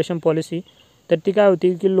पॉप्युलेशन पॉलिसी. तर ती काय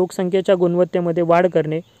होती की लोकसंख्येच्या गुणवत्तेमध्ये वाढ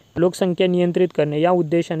करणे, लोकसंख्या नियंत्रित करणे या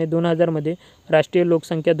उद्देशाने 2000मध्ये राष्ट्रीय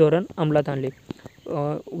लोकसंख्या धोरण अंमलात आणले.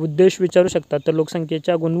 उद्देश विचारू शकतात, तर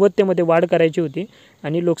लोकसंख्येच्या गुणवत्तेमध्ये वाढ करायची होती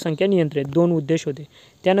आणि लोकसंख्या नियंत्रित, 2 उद्देश होते.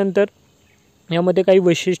 त्यानंतर यामध्ये काही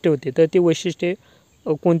वैशिष्ट्ये होती, तर ती वैशिष्ट्ये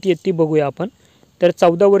कोणती आहेत ती बघूया आपण. तर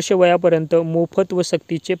 14 वर्ष वयापर्यंत मोफत व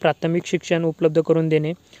सक्तीचे प्राथमिक शिक्षण उपलब्ध करून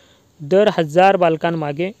देणे, दर 1000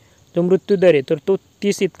 बालकांमागे जो मृत्यूदर आहे तर तो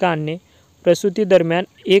 30 इतका आणणे, प्रसूती दरम्यान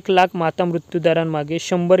 1,00,000 माता मृत्यूदरांमागे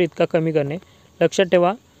 100 इतका कमी करणे. लक्षात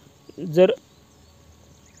ठेवा, जर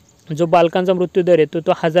जो बालकांचा मृत्यूदर आहे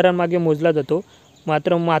तो हजारांमागे मोजला जातो,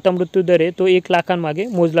 मात्र माता मृत्यूदर आहे तो 1,00,000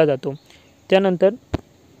 मोजला जातो. त्यानंतर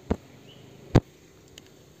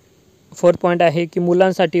 4th पॉईंट आहे की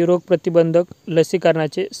मुलांसाठी रोग प्रतिबंधक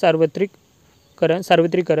लसीकरणाचे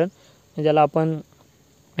सार्वत्रिकरण ज्याला आपण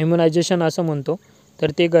इम्युनायझेशन असं म्हणतो,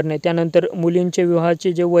 तर ते करणे. त्यानंतर मुलींचे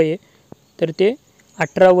विवाहाचे जे वय आहे तर ते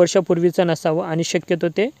 18 वर्षापूर्वीचं नसावं आणि शक्यतो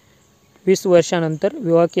ते 20 वर्षानंतर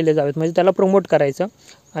विवाह केले जावेत, म्हणजे त्याला प्रमोट करायचं.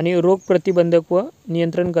 आणि रोग प्रतिबंधक व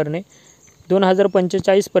नियंत्रण करणे.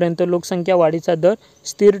 2045पर्यंत लोकसंख्या वाढीचा दर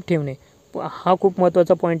स्थिर ठेवणे. हा खूप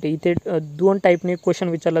महत्त्वाचा पॉईंट आहे. इथे 2 टाईपने क्वेश्चन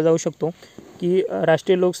विचारला जाऊ शकतो की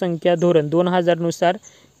राष्ट्रीय लोकसंख्या धोरण 2000नुसार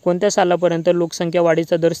कोणत्या सालापर्यंत लोकसंख्या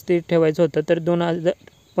वाढीचा दर स्थिर ठेवायचा होता, तर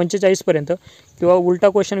 2045पर्यंत. किंवा उलटा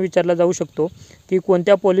क्वेश्चन विचारला जाऊ शकतो की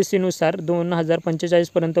कोणत्या पॉलिसीनुसार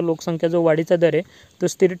 2045पर्यंत लोकसंख्या जो वाढीचा दर आहे तो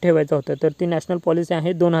स्थिर ठेवायचा होता, तर ती नॅशनल पॉलिसी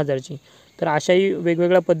आहे 2000ची. तर अशाही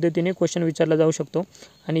वेगवेगळ्या पद्धतीने क्वेश्चन विचारला जाऊ शकतो.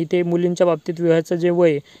 आणि इथे मुलींच्या बाबतीत विवाहाचं जे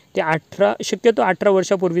वय ते शक्यतो 18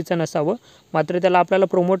 वर्षापूर्वीचं नसावं, मात्र त्याला आपल्याला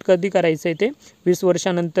प्रमोट कधी करायचं आहे ते 20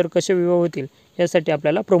 वर्षानंतर कसे विवाह होतील यासाठी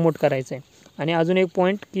आपल्याला प्रमोट करायचं आहे. आणि अजून एक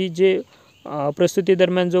पॉईंट की जे प्रसूती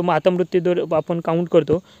दरम्यान जो माता मृत्यूदर आपण काउंट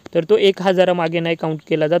करतो तर तो 1,000 मागे नाही काउंट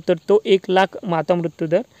केला जात, तर तो 1,00,000 माता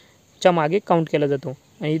मृत्यूदरच्या मागे काउंट केला जातो.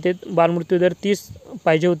 आणि इथे बालमृत्यूदर 30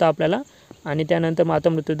 पाहिजे होता आपल्याला, आणि त्यानंतर माता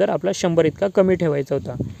मृत्यूदर आपला 100 इतका कमी ठेवायचा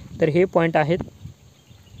होता. तर हे पॉईंट आहेत.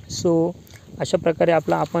 सो अशा प्रकारे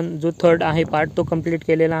आपण जो थर्ड आहे पार्ट तो कंप्लीट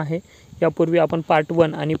केलेला आहे. यापूर्वी आपण पार्ट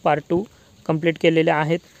 1 आणि पार्ट 2 कंप्लीट केलेले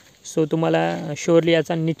आहेत. सो तुम्हाला शुअरली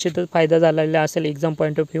याचा निश्चितच फायदा झालेला असेल exam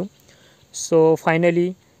point of view. So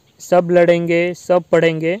finally सब लढेंगे, सब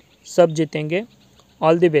पढेंगे, सब जीतेंगे.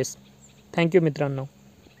 All the best. थँक्यू मित्रांनो.